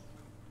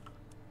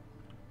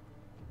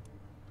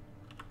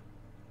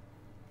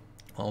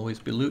 Always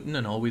be looting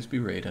and always be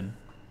raiding.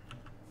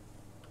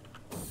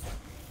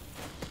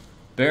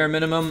 Bare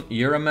minimum,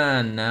 you're a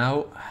man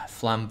now.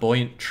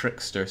 Flamboyant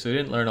trickster. So he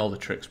didn't learn all the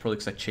tricks, probably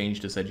because I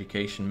changed his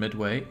education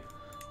midway.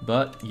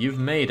 But you've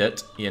made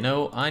it. You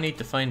know, I need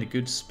to find a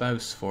good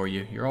spouse for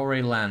you. You're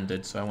already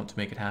landed, so I want to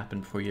make it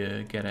happen before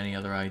you get any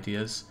other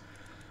ideas.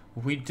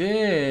 We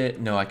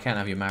did... No, I can't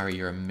have you marry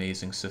your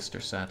amazing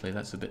sister, sadly.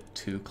 That's a bit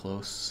too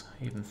close,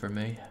 even for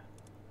me.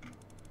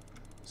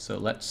 So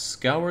let's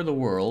scour the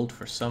world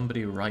for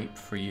somebody ripe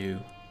for you.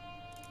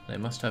 They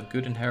must have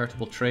good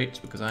inheritable traits,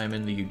 because I am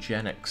in the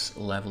eugenics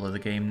level of the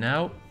game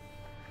now.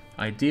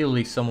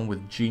 Ideally, someone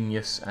with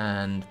genius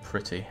and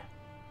pretty.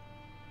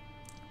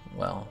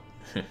 Well...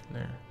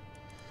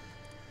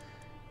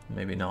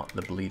 Maybe not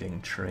the bleeding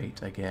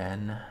trait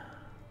again.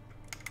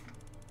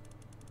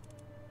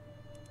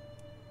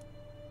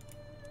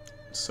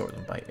 Sort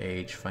them by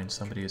age, find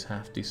somebody who's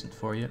half decent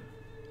for you.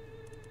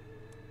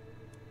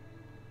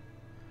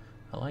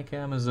 I like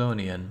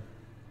Amazonian.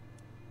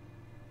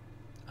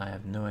 I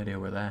have no idea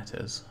where that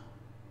is.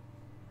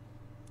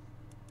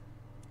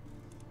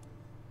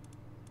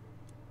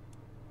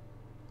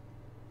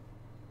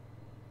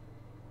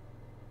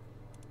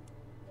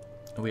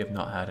 We have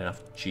not had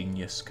enough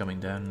genius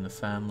coming down in the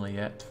family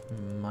yet,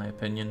 in my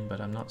opinion,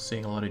 but I'm not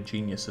seeing a lot of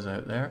geniuses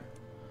out there.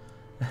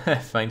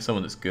 Find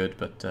someone that's good,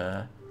 but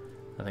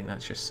I think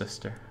that's your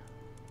sister.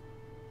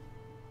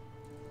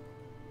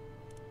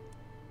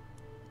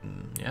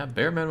 Yeah,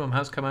 bare minimum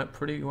has come out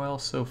pretty well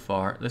so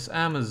far. This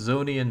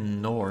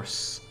Amazonian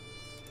Norse,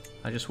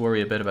 I just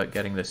worry a bit about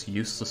getting this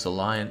useless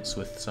alliance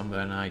with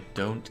someone I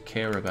don't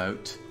care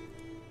about.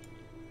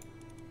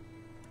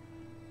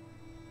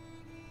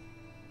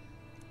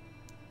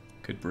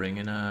 Could bring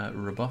in a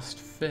robust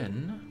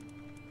Finn.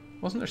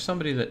 Wasn't there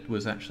somebody that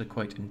was actually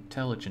quite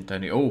intelligent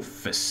down here? Oh,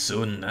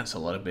 Fisun, that's a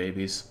lot of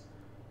babies.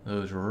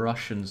 Those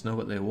Russians know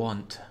what they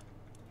want.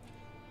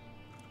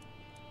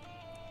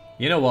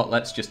 You know what,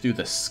 let's just do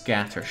the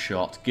scatter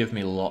shot. Give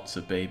me lots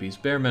of babies.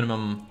 Bare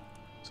minimum,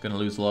 it's going to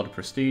lose a lot of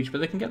prestige,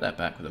 but they can get that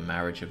back with a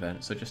marriage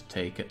event, so just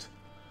take it.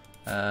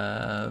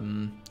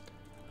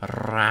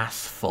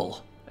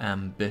 Wrathful.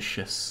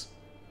 Ambitious.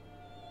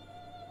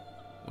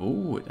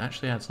 Oh, it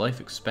actually adds life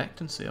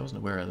expectancy. I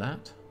wasn't aware of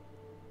that.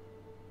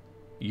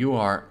 You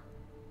are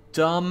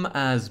dumb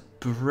as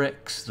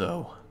bricks,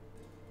 though.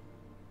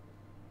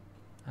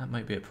 That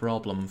might be a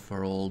problem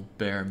for old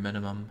bare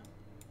minimum.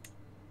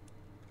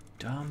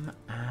 Dumb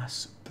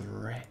ass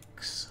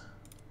bricks.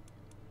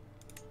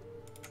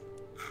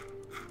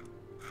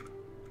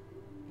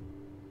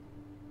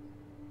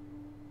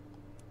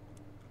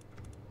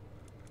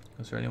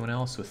 Is there anyone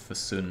else with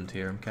Fasund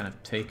here? I'm kind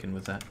of taken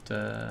with that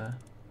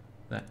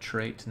that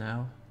trait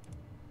now.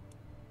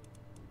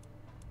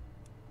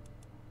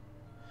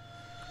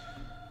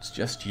 It's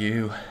just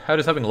you. How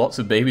does having lots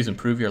of babies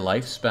improve your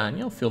lifespan?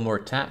 You'll feel more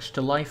attached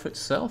to life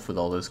itself with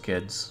all those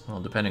kids.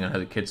 Well, depending on how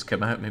the kids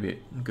come out, maybe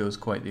it goes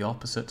quite the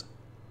opposite.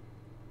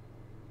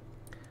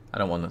 I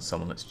don't want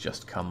someone that's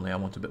just comely. I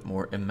want a bit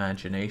more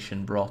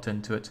imagination brought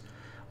into it.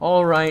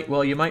 Alright,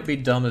 well, you might be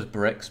dumb as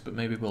bricks, but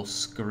maybe we'll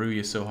screw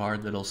you so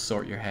hard that it'll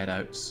sort your head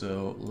out.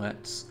 So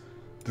let's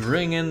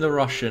bring in the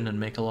Russian and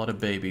make a lot of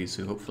babies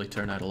who hopefully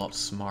turn out a lot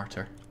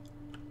smarter.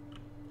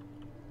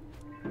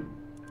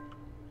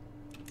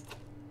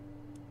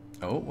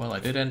 Oh, well, I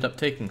did end up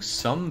taking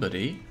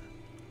somebody.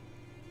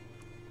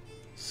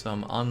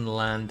 Some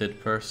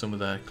unlanded person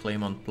with a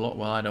claim on plot.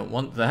 Well, I don't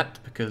want that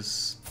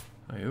because...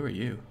 Oh, who are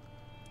you?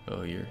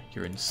 Oh,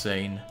 you're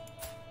insane.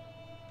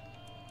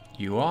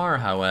 You are,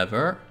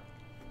 however,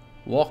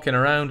 walking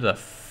around with a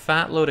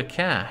fat load of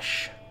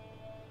cash.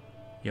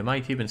 You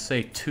might even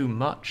say too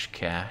much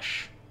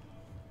cash.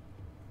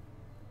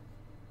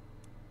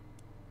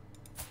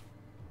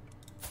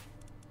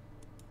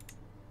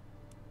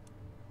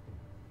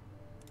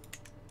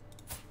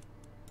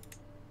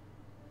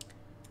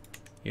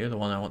 You're the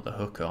one I want the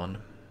hook on.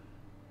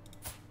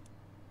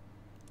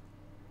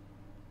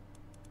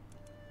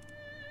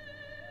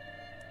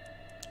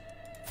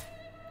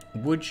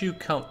 Would you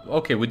come...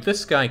 Okay, would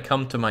this guy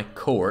come to my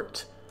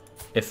court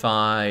if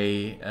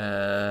I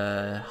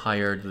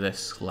hired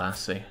this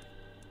lassie?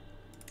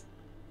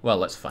 Well,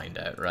 let's find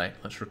out, right?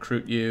 Let's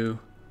recruit you.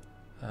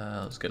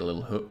 Let's get a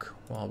little hook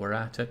while we're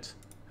at it.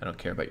 I don't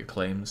care about your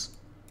claims.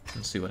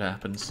 And see what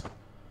happens.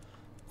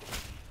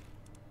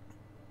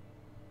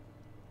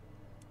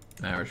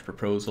 Marriage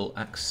proposal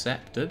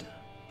accepted.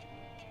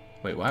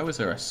 Wait, why was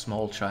there a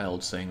small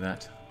child saying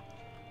that?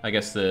 I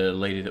guess the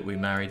lady that we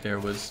married there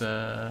was...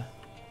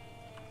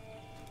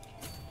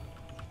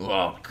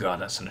 Oh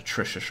god, that's an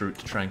atrocious route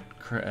to try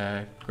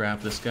and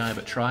grab this guy,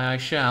 but try I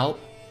shall.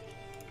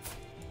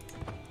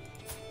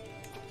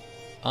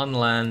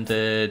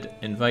 Unlanded,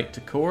 invite to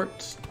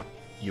court.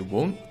 You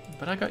won't,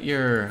 but I got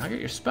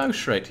your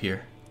spouse right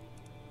here.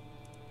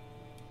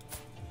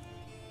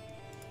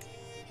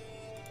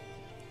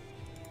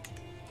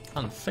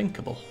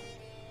 Unthinkable.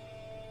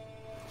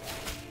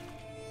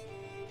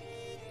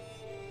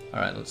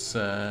 Alright, let's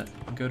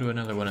go to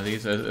another one of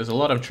these. There's a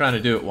lot I'm trying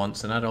to do at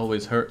once, and that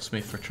always hurts me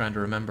for trying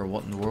to remember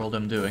what in the world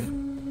I'm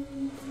doing.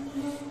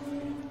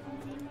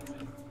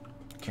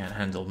 Can't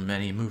handle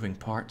many moving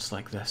parts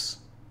like this.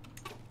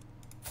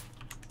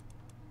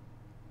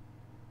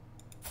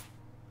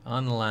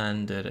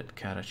 Unlanded at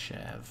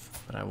Karachev,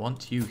 but I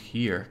want you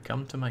here.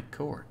 Come to my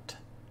court.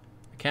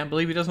 I can't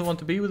believe he doesn't want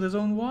to be with his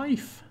own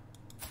wife.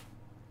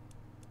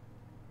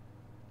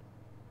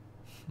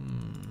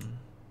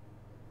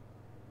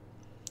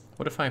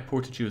 What if I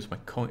appointed you as my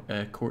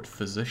court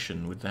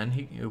physician?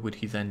 Would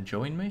he then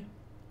join me?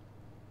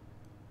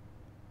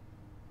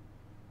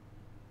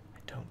 I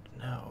don't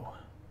know.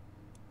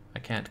 I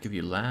can't give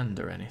you land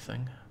or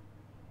anything.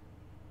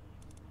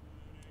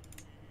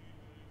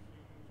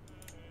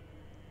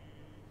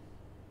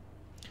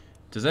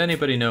 Does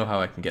anybody know how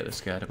I can get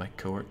this guy to my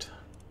court?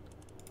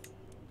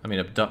 I mean,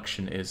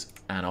 abduction is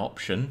an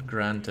option,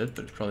 granted,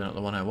 but it's probably not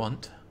the one I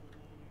want.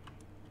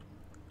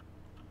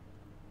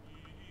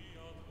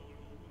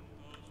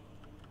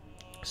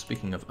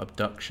 Speaking of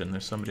abduction,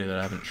 there's somebody that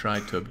I haven't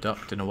tried to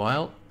abduct in a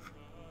while,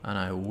 and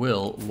I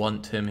will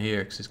want him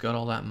here because he's got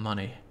all that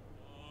money.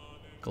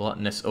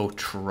 Gluttonous, oh,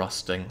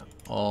 trusting,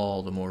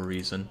 all the more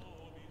reason.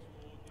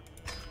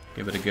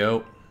 Give it a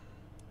go.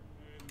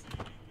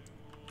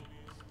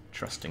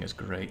 Trusting is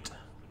great.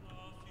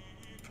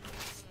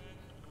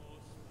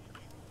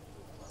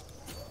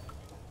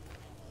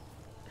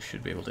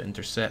 Should be able to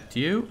intercept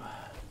you.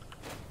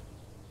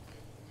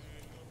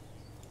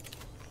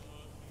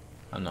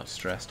 I'm not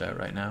stressed out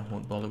right now,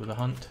 won't bother with a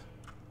hunt.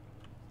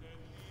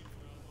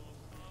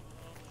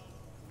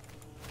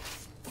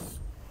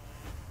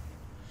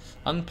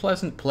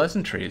 Unpleasant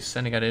pleasantries,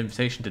 sending out an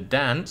invitation to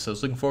dance. I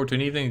was looking forward to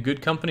an evening of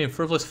good company and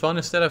frivolous fun.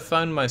 Instead I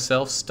found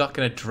myself stuck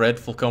in a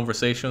dreadful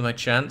conversation with my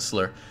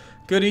chancellor.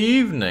 Good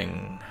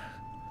evening.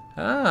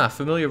 Ah,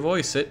 familiar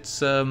voice.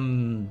 It's,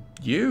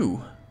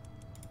 you.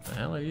 The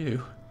hell are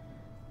you?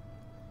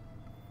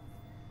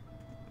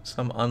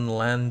 Some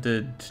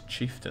unlanded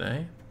chieftain,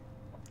 eh?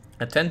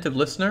 Attentive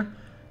listener.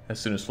 As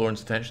soon as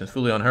Florin's attention is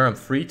fully on her, I'm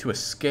free to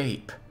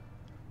escape.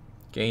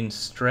 Gain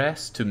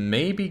stress to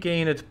maybe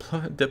gain a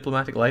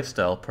diplomatic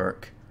lifestyle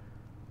perk.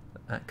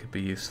 That could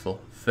be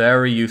useful.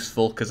 Very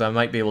useful, because I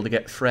might be able to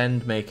get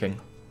friend making.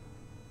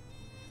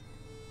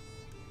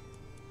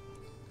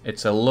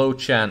 It's a low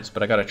chance,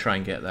 but I gotta try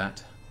and get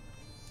that.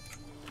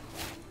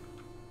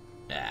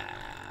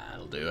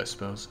 That'll do, I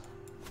suppose.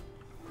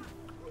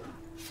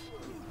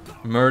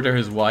 Murder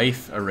his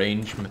wife,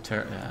 arrange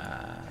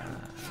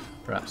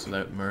perhaps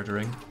without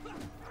murdering.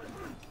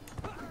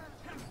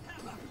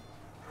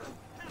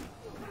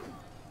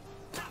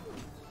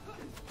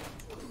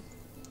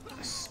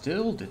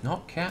 Still did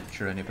not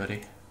capture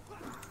anybody.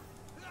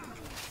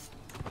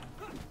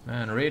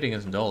 Man, raiding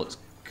isn't all it's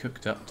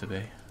cooked up to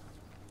be.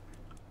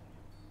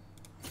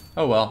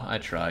 Oh well, I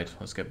tried.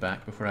 Let's get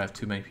back before I have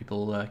too many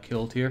people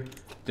killed here.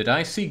 Did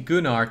I see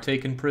Gunnar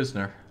taken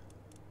prisoner?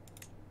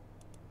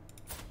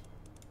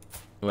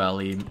 Well,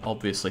 he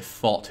obviously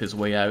fought his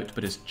way out,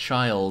 but his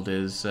child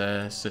is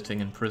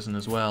sitting in prison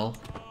as well.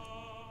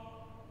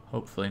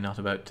 Hopefully not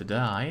about to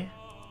die.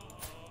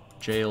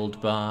 Jailed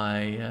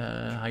by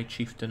High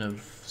Chieftain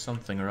of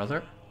something or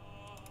other.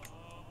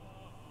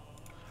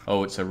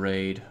 Oh, it's a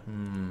raid.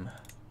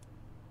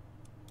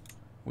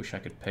 Wish I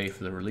could pay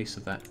for the release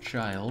of that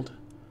child.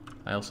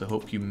 I also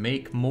hope you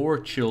make more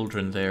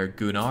children there,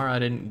 Gunnar. I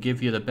didn't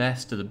give you the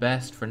best of the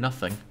best for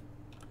nothing.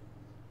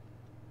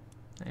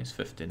 He's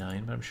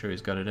 59, but I'm sure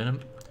he's got it in him.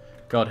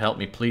 God help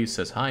me, please,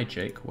 says hi,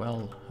 Jake.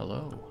 Well,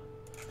 hello.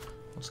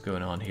 What's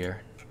going on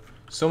here?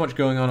 So much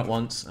going on at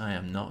once. I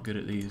am not good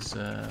at these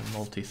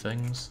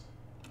multi-things.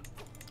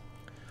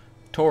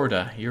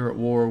 Torda, you're at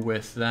war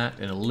with that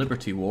in a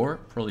liberty war.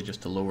 Probably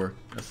just a lower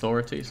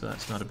authority, so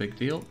that's not a big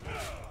deal.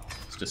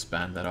 Let's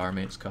disband that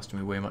army. It's costing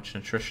me way much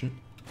in attrition.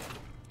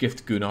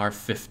 Gift Gunnar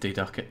 50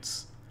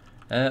 ducats.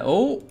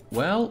 Oh,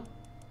 well...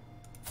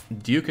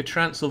 Duke of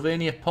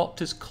Transylvania popped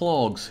his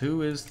clogs.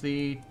 Who is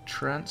the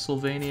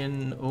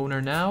Transylvanian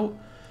owner now?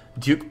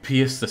 Duke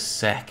Pius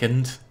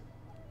II.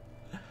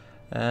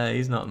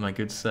 He's not on my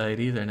good side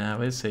either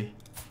now, is he?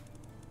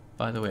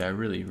 By the way, I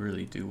really,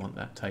 really do want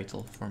that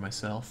title for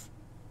myself.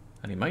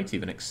 And he might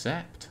even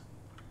accept.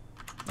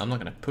 I'm not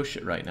going to push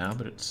it right now,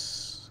 but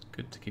it's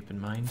good to keep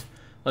in mind.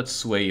 Let's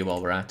sway you while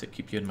we're at it,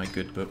 keep you in my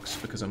good books,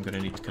 because I'm going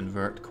to need to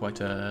convert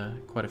quite a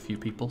few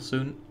people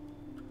soon.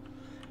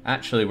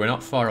 Actually, we're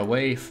not far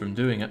away from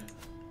doing it.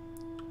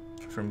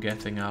 From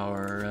getting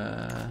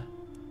our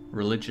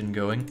religion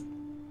going.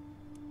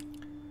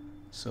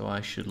 So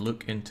I should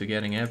look into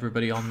getting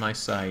everybody on my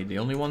side. The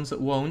only ones that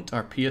won't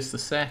are Pius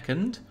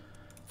II.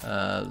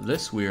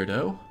 This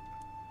weirdo.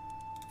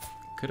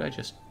 Could I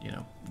just, you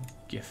know,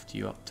 gift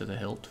you up to the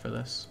hilt for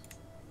this?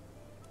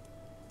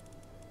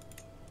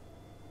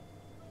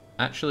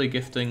 Actually,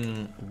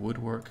 gifting would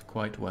work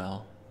quite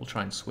well. We'll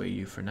try and sway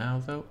you for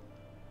now, though.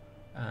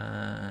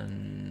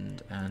 And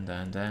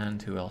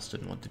who else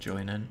didn't want to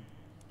join in?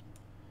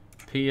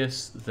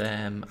 Pius,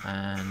 them,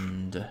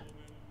 and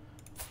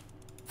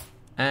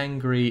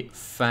Angry,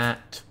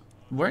 Fat.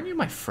 Weren't you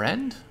my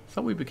friend? I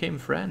thought we became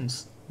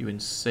friends. You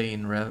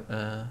insane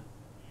Ravener.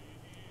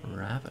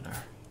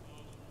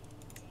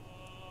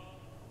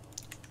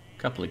 A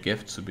couple of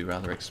gifts would be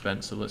rather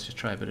expensive. Let's just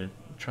try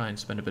and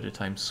spend a bit of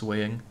time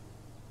swaying.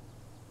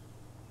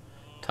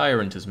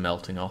 Tyrant is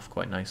melting off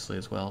quite nicely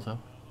as well, though.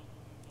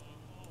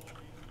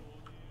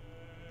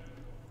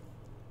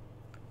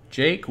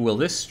 Jake, will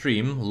this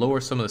stream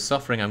lower some of the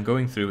suffering I'm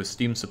going through with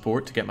Steam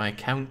support to get my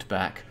account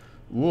back?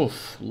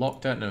 Woof,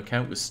 locked out an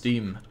account with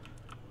Steam.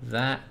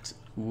 That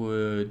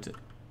would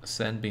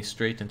send me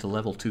straight into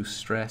level 2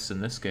 stress in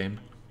this game.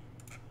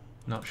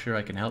 Not sure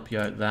I can help you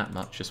out that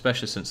much,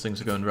 especially since things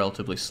are going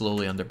relatively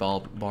slowly under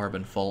Barb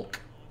and Falk.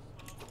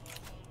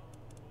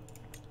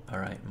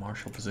 Alright,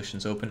 martial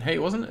position's open. Hey,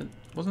 wasn't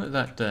it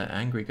that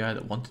angry guy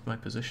that wanted my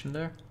position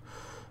there?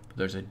 But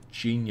there's a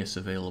genius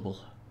available.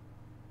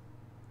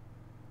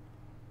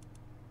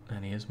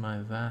 And he is my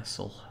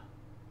vassal.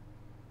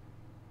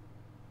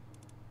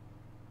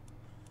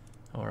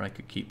 Or I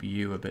could keep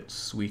you a bit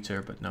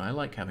sweeter, but no, I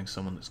like having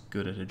someone that's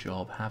good at a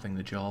job, having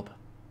the job.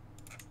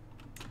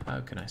 How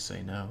can I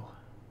say no?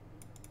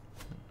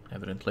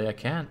 Evidently I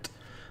can't.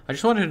 I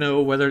just wanted to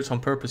know whether it's on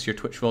purpose your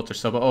Twitch vault or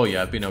sub. Oh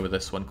yeah, I've been over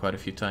this one quite a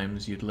few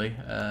times,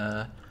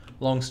 Udley.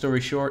 Long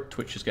story short,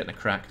 Twitch is getting a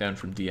crackdown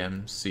from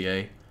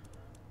DMCA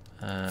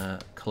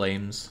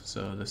claims,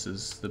 so this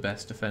is the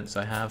best defense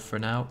I have for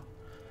now.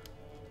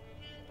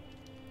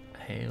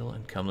 Hail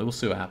and comely. We'll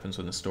see what happens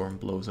when the storm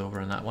blows over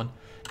on that one.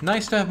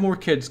 Nice to have more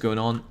kids going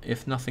on.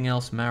 If nothing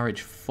else,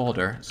 marriage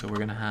fodder. So we're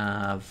going to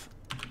have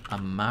a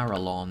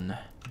Maralon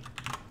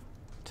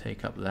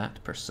take up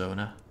that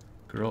persona.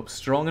 Grow up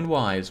strong and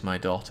wise, my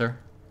daughter.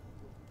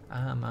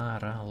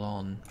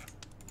 Amaralon.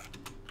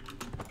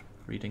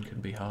 Reading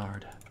can be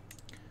hard.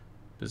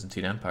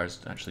 Byzantine Empire is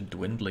actually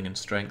dwindling in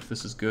strength.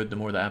 This is good. The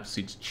more the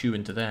Abbasids chew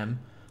into them,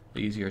 the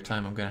easier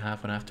time I'm going to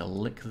have when I have to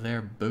lick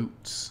their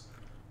boots.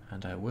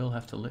 And I will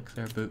have to lick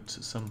their boots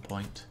at some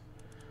point.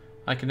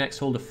 I can next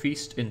hold a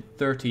feast in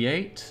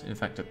 38. In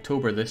fact,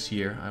 October this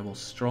year. I will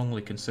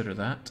strongly consider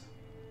that.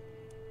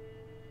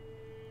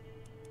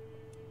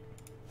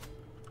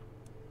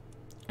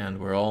 And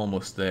we're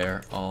almost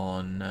there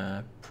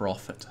on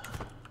profit.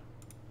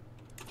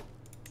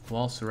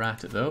 Whilst we're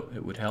at it though,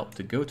 it would help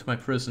to go to my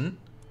prison,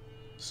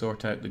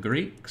 sort out the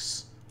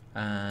Greeks,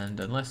 and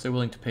unless they're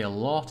willing to pay a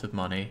lot of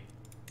money,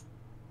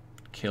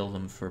 kill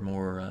them for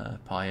more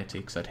piety,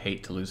 because I'd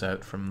hate to lose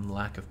out from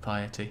lack of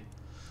piety.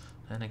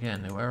 And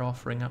again, they were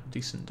offering up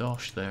decent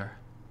dosh there.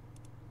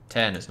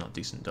 10 is not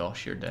decent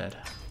dosh, you're dead.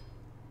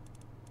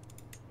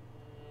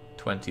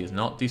 20 is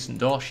not decent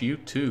dosh, you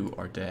too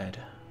are dead.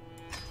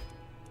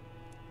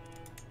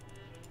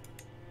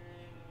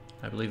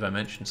 I believe I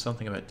mentioned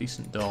something about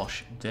decent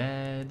dosh.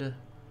 Dead.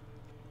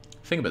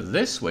 The thing about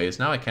this way is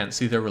now I can't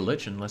see their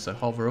religion unless I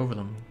hover over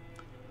them.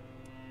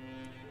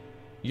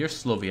 You're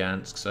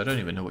Sloviansk, so I don't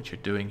even know what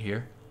you're doing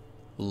here.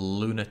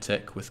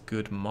 Lunatic with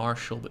good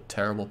martial but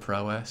terrible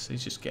prowess.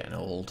 He's just getting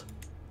old.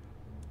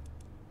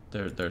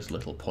 There's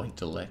little point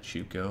to let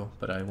you go,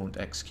 but I won't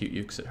execute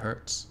you because it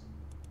hurts.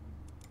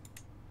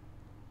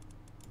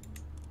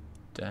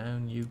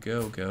 Down you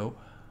go.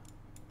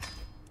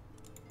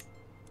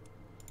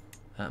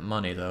 That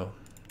money though,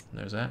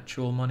 there's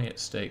actual money at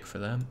stake for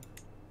them.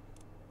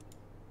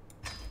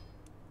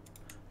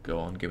 Go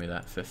on, give me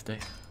that 50.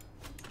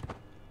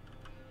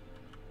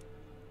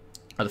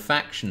 Are the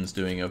factions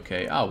doing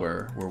okay? Oh,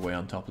 we're way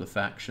on top of the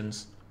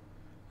factions.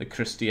 The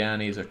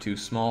Christianis are too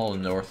small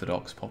and the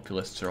Orthodox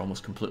populists are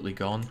almost completely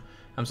gone.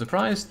 I'm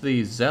surprised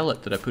the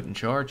zealot that I put in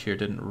charge here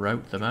didn't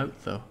rout them out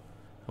though.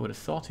 I would have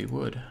thought he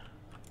would.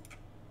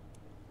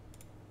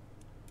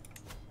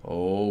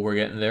 Oh, we're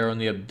getting there on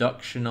the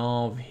abduction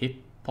of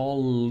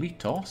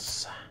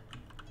Hippolytos.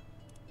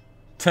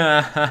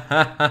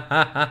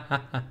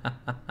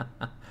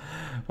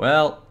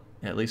 Well,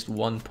 at least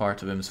one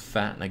part of him's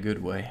fat in a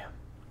good way.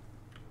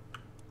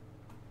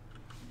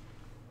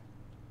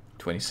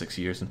 26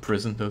 years in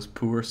prison, those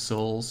poor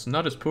souls.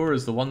 Not as poor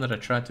as the one that I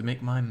tried to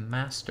make my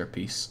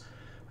masterpiece.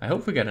 I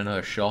hope we get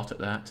another shot at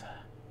that.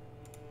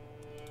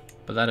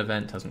 But that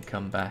event hasn't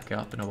come back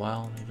up in a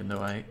while, even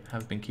though I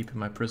have been keeping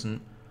my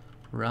prison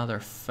rather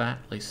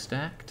fatly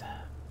stacked.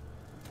 Are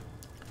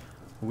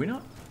we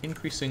not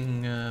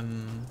increasing...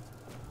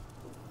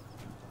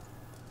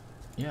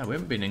 Yeah, we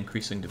haven't been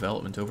increasing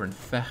development over in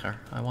Fecher.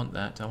 I want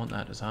that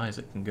as high as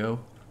it can go.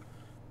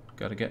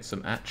 Gotta get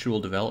some actual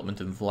development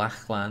in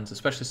Vlachlands,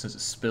 especially since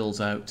it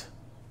spills out.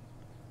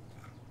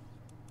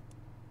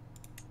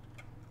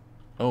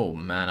 Oh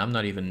man, I'm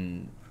not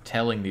even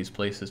telling these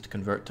places to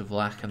convert to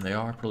Vlach, and they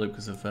are, probably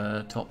because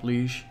of Top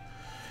Liege.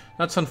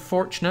 That's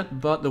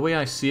unfortunate, but the way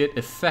I see it,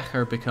 if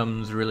Fecher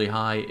becomes really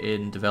high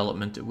in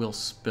development, it will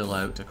spill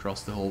out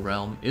across the whole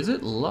realm. Is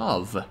it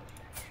love?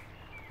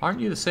 Aren't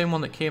you the same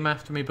one that came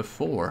after me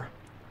before?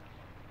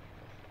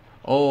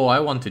 Oh, I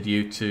wanted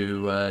you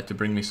to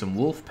bring me some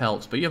wolf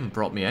pelts, but you haven't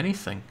brought me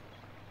anything.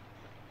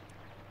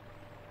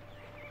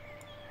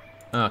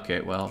 Okay,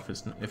 well,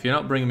 if you're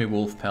not bringing me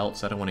wolf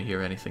pelts, I don't want to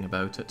hear anything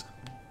about it.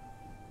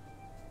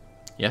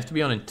 You have to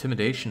be on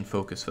intimidation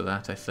focus for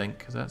that, I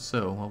think. Is that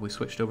so? Well, we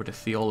switched over to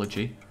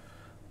theology.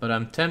 But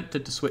I'm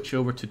tempted to switch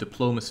over to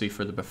diplomacy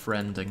for the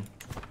befriending.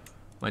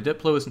 My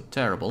diplo isn't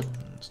terrible.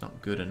 It's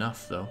not good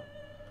enough, though.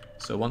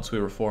 So once we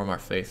reform our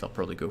faith, I'll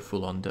probably go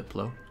full-on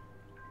diplo.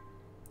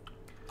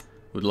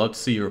 Would love to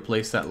see you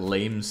replace that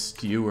lame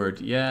steward.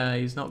 Yeah,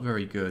 he's not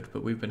very good,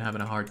 but we've been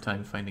having a hard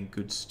time finding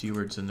good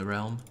stewards in the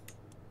realm.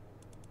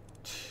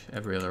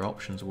 Every other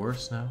option's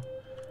worse now.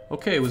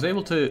 Okay, was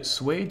able to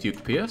sway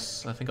Duke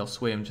Pius. I think I'll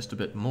sway him just a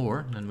bit more,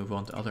 and then move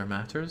on to other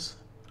matters.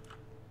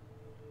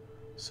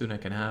 Soon I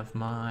can have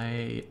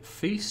my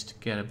feast,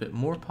 get a bit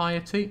more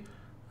piety,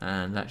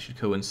 and that should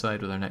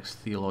coincide with our next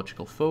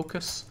theological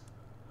focus.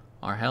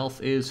 Our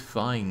health is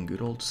fine,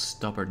 good old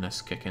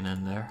stubbornness kicking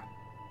in there.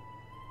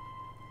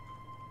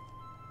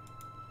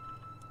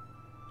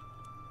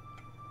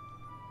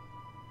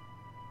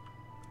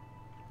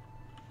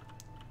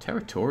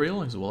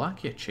 Territorial, has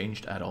Wallachia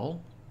changed at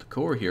all? The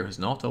core here has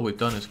not. All we've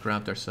done is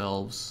grabbed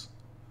ourselves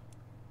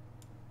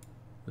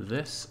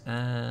this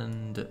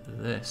and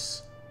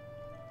this.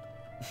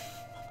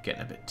 I'm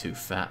getting a bit too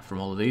fat from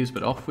all of these,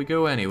 but off we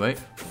go anyway.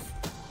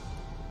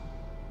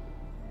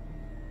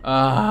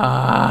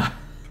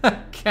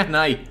 Can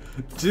I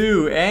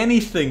do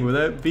anything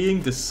without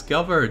being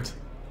discovered?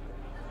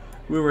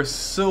 We were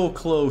so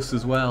close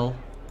as well.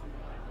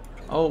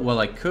 Oh, well,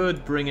 I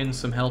could bring in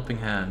some helping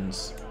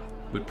hands.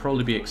 Would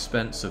probably be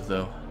expensive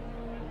though.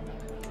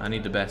 I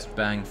need the best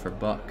bang for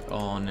buck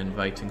on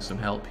inviting some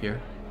help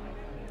here.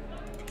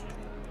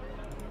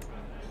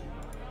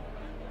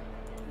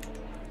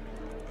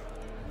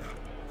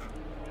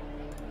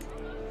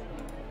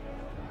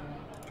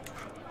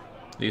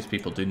 These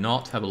people do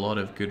not have a lot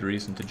of good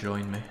reason to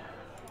join me.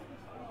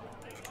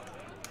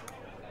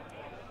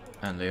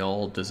 And they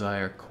all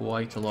desire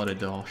quite a lot of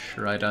dosh.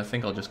 Right, I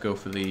think I'll just go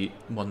for the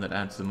one that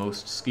adds the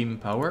most scheme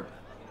power.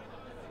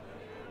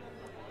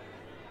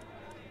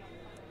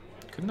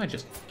 Couldn't I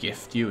just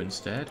gift you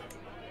instead?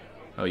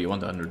 Oh, you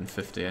want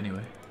 150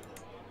 anyway.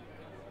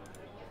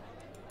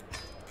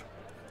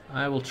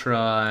 I will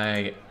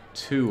try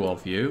 2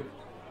 of you.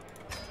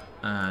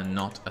 And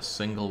not a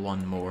single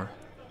one more.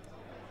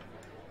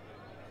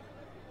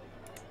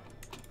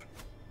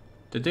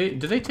 Did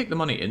they take the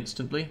money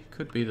instantly?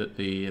 Could be that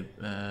the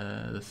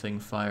thing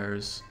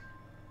fires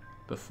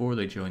before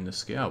they join the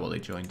scale. Well, they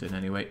joined in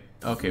anyway.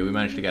 Okay, we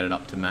managed to get it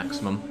up to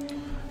maximum.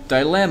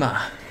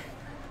 Dilemma.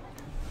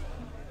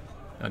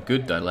 A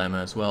good dilemma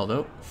as well,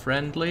 though.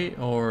 Friendly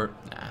or...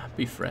 Nah,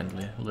 be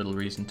friendly. A little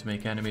reason to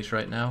make enemies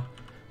right now.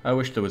 I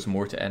wish there was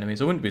more to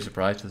enemies. I wouldn't be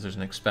surprised if there's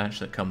an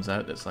expansion that comes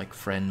out that's like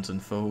friends and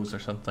foes or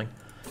something.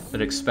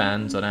 That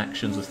expands on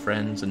actions with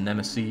friends and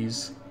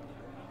nemesis.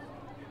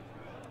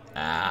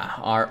 Ah,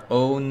 our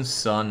own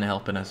son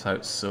helping us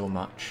out so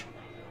much.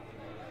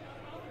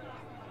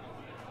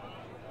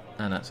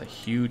 And that's a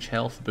huge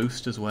health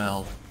boost as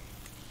well.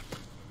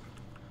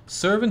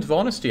 Servant of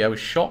Honesty. I was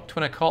shocked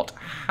when I caught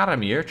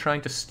Haramir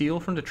trying to steal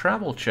from the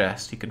travel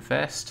chest. He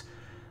confessed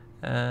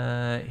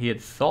he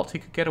had thought he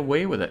could get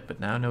away with it, but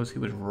now knows he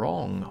was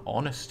wrong.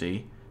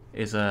 Honesty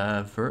is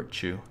a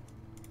virtue.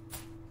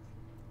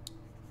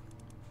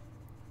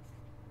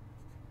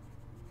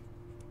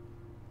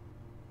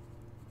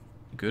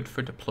 Good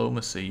for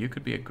diplomacy. You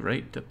could be a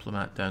great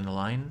diplomat down the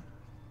line.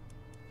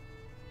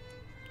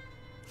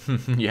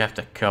 You have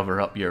to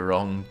cover up your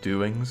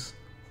wrongdoings.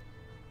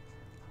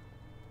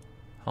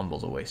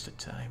 Humble's a waste of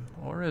time.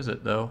 Or is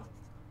it, though?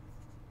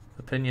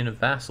 Opinion of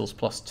vassals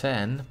plus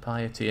 10.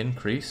 Piety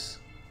increase.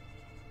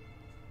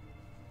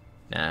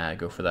 Nah,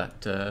 go for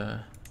that.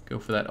 Go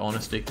for that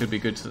honesty. Could be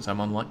good since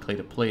I'm unlikely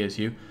to play as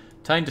you.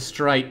 Time to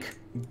strike.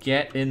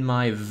 Get in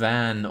my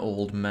van,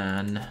 old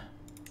man.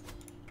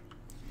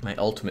 My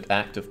ultimate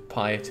act of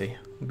piety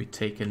will be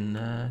taking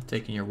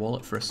your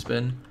wallet for a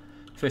spin.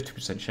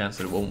 50% chance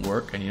that it won't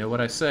work, and you know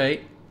what I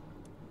say?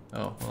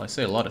 Oh, well, I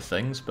say a lot of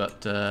things,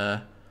 but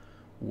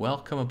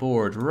welcome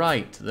aboard.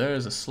 Right,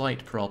 there's a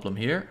slight problem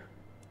here.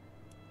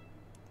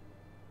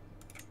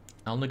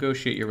 I'll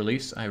negotiate your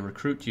release, I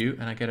recruit you,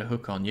 and I get a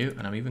hook on you,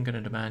 and I'm even going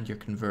to demand your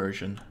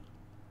conversion.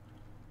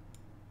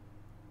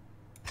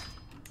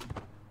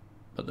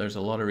 But there's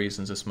a lot of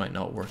reasons this might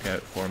not work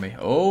out for me.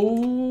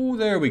 Oh,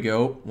 there we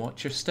go.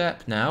 Watch your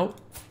step now.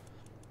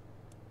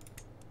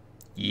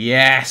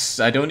 Yes!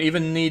 I don't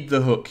even need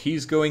the hook.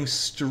 He's going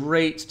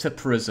straight to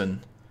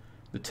prison.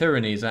 The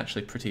tyranny is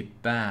actually pretty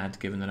bad,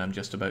 given that I'm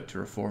just about to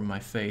reform my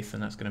faith,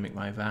 and that's going to make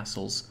my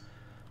vassals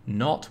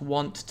not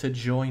want to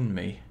join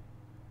me.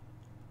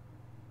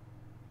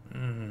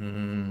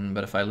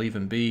 But if I leave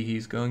him be,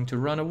 he's going to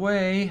run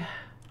away.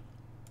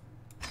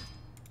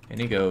 In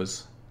he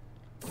goes.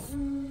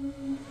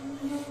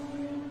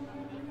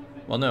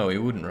 Well, no, he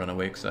wouldn't run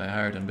away because I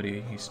hired him, but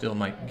he still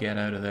might get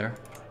out of there.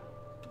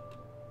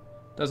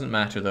 Doesn't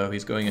matter, though.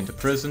 He's going into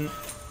prison.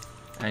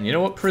 And you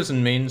know what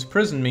prison means?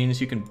 Prison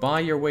means you can buy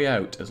your way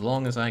out as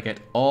long as I get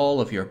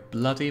all of your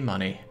bloody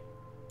money.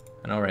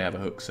 And I already have a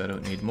hook, so I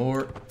don't need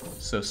more.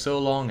 So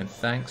long, and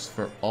thanks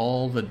for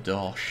all the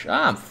dosh.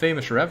 Ah, I'm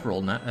famous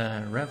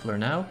reveler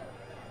now.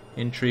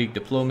 Intrigue,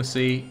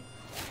 diplomacy.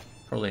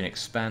 Probably an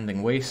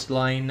expanding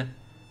waistline.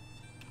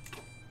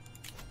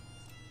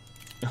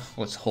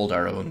 Let's hold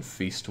our own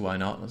feast, why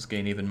not? Let's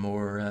gain even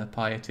more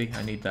piety.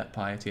 I need that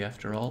piety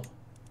after all.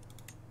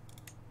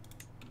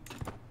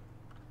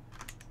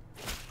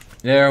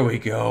 There we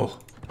go.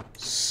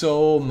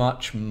 So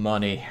much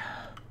money.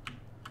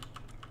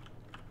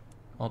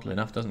 Oddly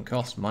enough, doesn't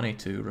cost money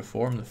to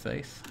reform the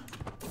faith.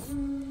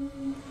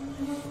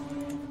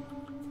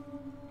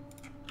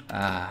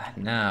 Ah,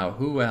 now,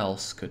 who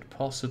else could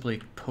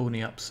possibly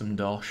pony up some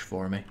dosh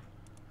for me?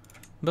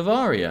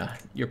 Bavaria,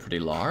 you're pretty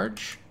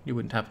large. You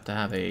wouldn't happen to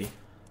have a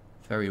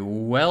very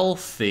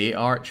wealthy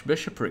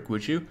archbishopric,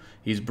 would you?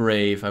 He's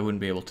brave. I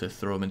wouldn't be able to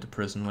throw him into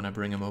prison when I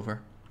bring him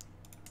over.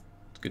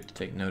 It's good to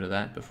take note of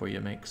that before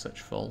you make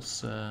such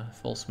false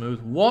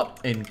moves. What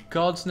in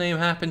God's name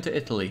happened to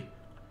Italy?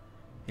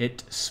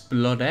 It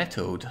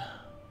splodettoed.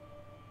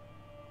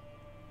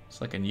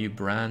 It's like a new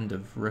brand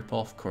of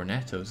rip-off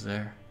cornettos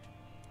there.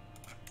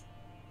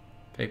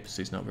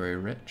 Papacy's not very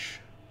rich.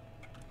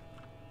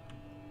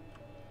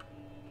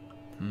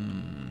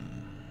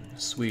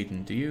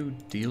 Sweden, do you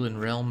deal in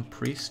realm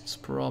priests?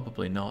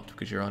 Probably not,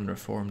 because you're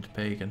unreformed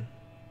pagan.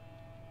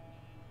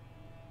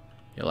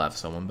 You'll have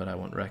someone, but I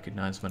won't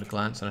recognize them at a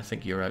glance, and I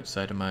think you're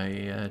outside of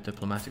my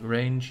diplomatic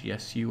range.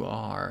 Yes, you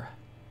are.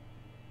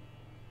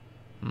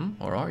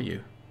 Or are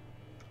you?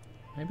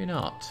 Maybe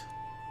not.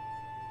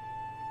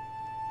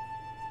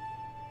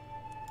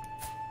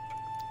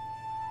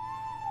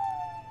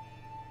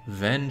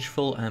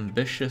 Vengeful,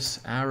 ambitious,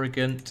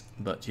 arrogant,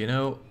 but you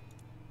know,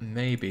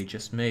 maybe,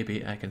 just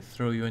maybe, I can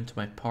throw you into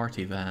my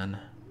party van.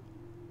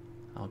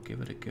 I'll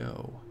give it a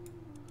go.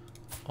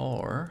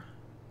 Or...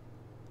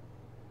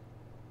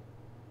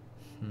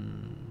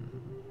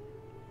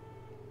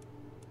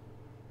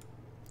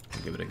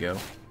 I'll give it a go.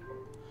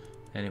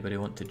 Anybody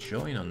want to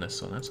join on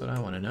this one? That's what I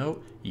want to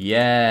know.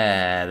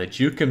 Yeah, the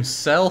Duke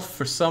himself,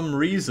 for some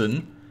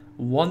reason,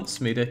 wants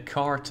me to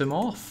cart him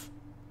off.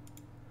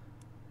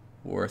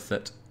 Worth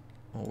it.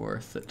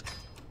 Worth it.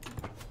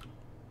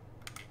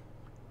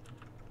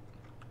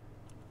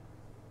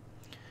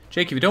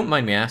 Jake, if you don't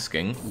mind me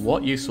asking,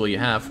 what use will you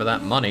have for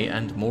that money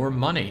and more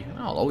money?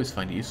 I'll always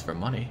find a use for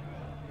money.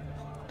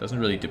 Doesn't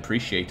really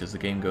depreciate as the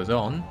game goes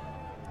on.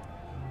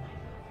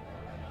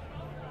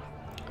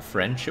 A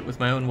friendship with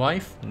my own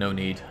wife? No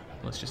need.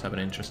 Let's just have an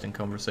interesting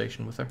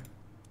conversation with her.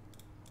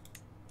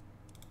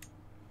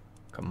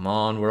 Come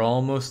on, we're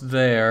almost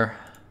there.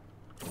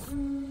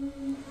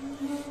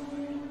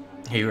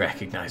 He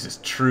recognizes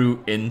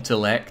true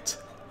intellect.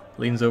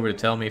 Leans over to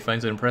tell me he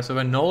finds it impressive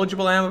how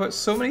knowledgeable I am about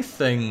so many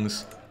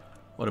things.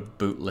 What a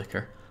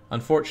bootlicker.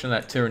 Unfortunately,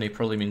 that tyranny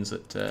probably means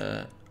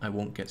that I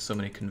won't get so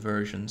many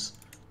conversions.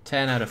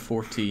 10 out of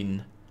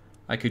 14.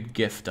 I could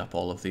gift up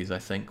all of these, I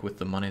think, with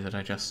the money that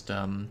I just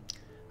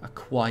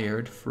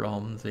acquired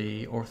from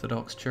the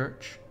Orthodox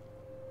Church.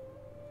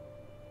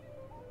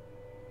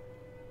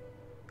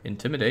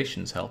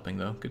 Intimidation's helping,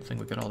 though. Good thing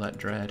we got all that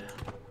dread.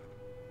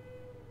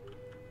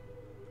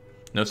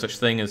 No such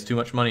thing as too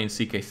much money in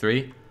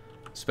CK3.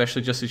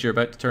 Especially just as you're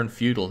about to turn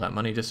feudal, that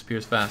money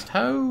disappears fast.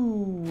 How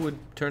would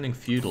turning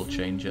feudal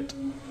change it?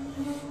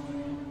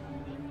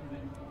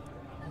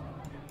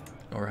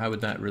 Or how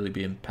would that really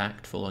be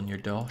impactful on your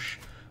dosh?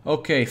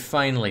 Okay,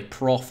 finally,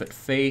 profit,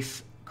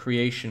 faith,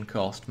 creation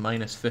cost,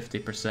 minus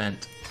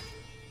 50%.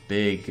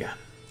 Big.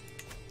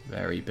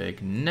 Very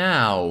big.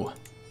 Now,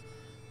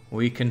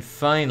 we can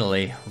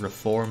finally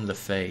reform the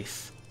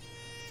faith.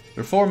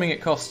 Reforming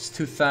it costs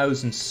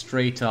 2,000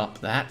 straight up.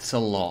 That's a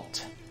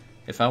lot.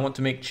 If I want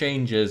to make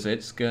changes,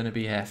 it's going to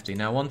be hefty.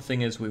 Now, one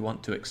thing is we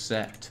want to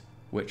accept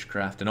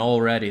witchcraft, and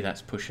already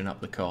that's pushing up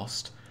the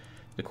cost.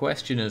 The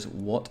question is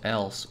what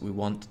else we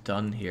want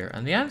done here,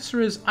 and the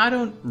answer is I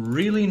don't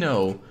really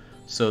know.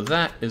 So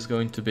that is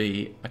going to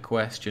be a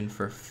question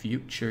for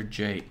future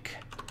Jake.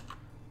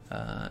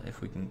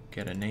 If we can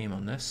get a name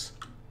on this.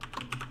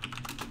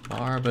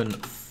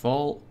 Barban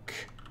Falk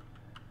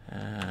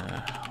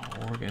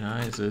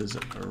organizes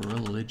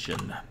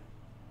religion.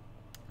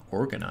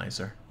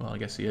 Organizer. Well, I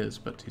guess he is,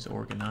 but he's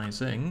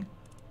organizing.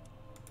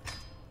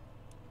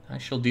 I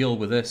shall deal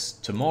with this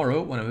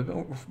tomorrow when I'm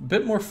a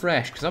bit more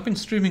fresh, because I've been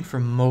streaming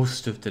for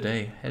most of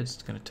today. Head's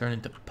going to turn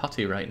into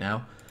putty right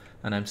now,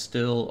 and I'm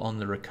still on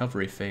the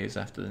recovery phase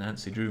after the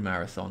Nancy Drew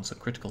marathon, so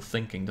critical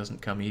thinking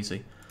doesn't come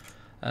easy.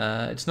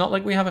 It's not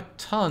like we have a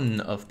ton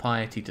of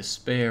piety to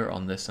spare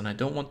on this, and I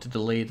don't want to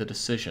delay the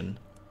decision,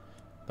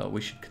 but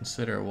we should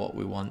consider what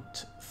we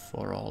want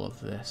for all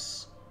of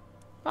this.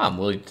 I'm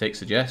willing to take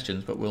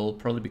suggestions, but we'll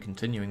probably be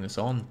continuing this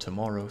on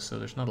tomorrow, so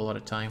there's not a lot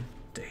of time.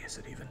 Day is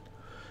it even?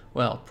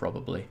 Well,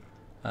 probably.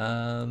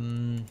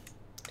 Because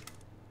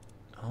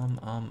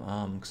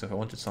if I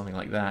wanted something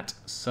like that,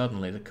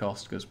 suddenly the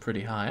cost goes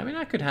pretty high. I mean,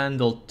 I could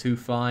handle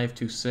 2.5,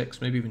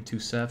 2.6, maybe even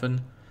 2.7.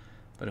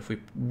 But if we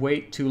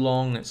wait too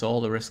long, it's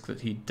all the risk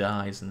that he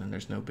dies, and then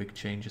there's no big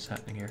changes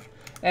happening here.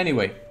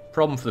 Anyway,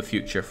 problem for the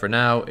future. For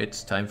now,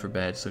 it's time for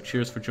bed. So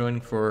cheers for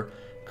joining for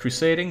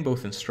Crusading,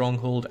 both in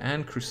Stronghold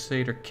and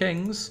Crusader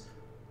Kings.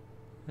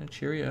 And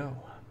cheerio.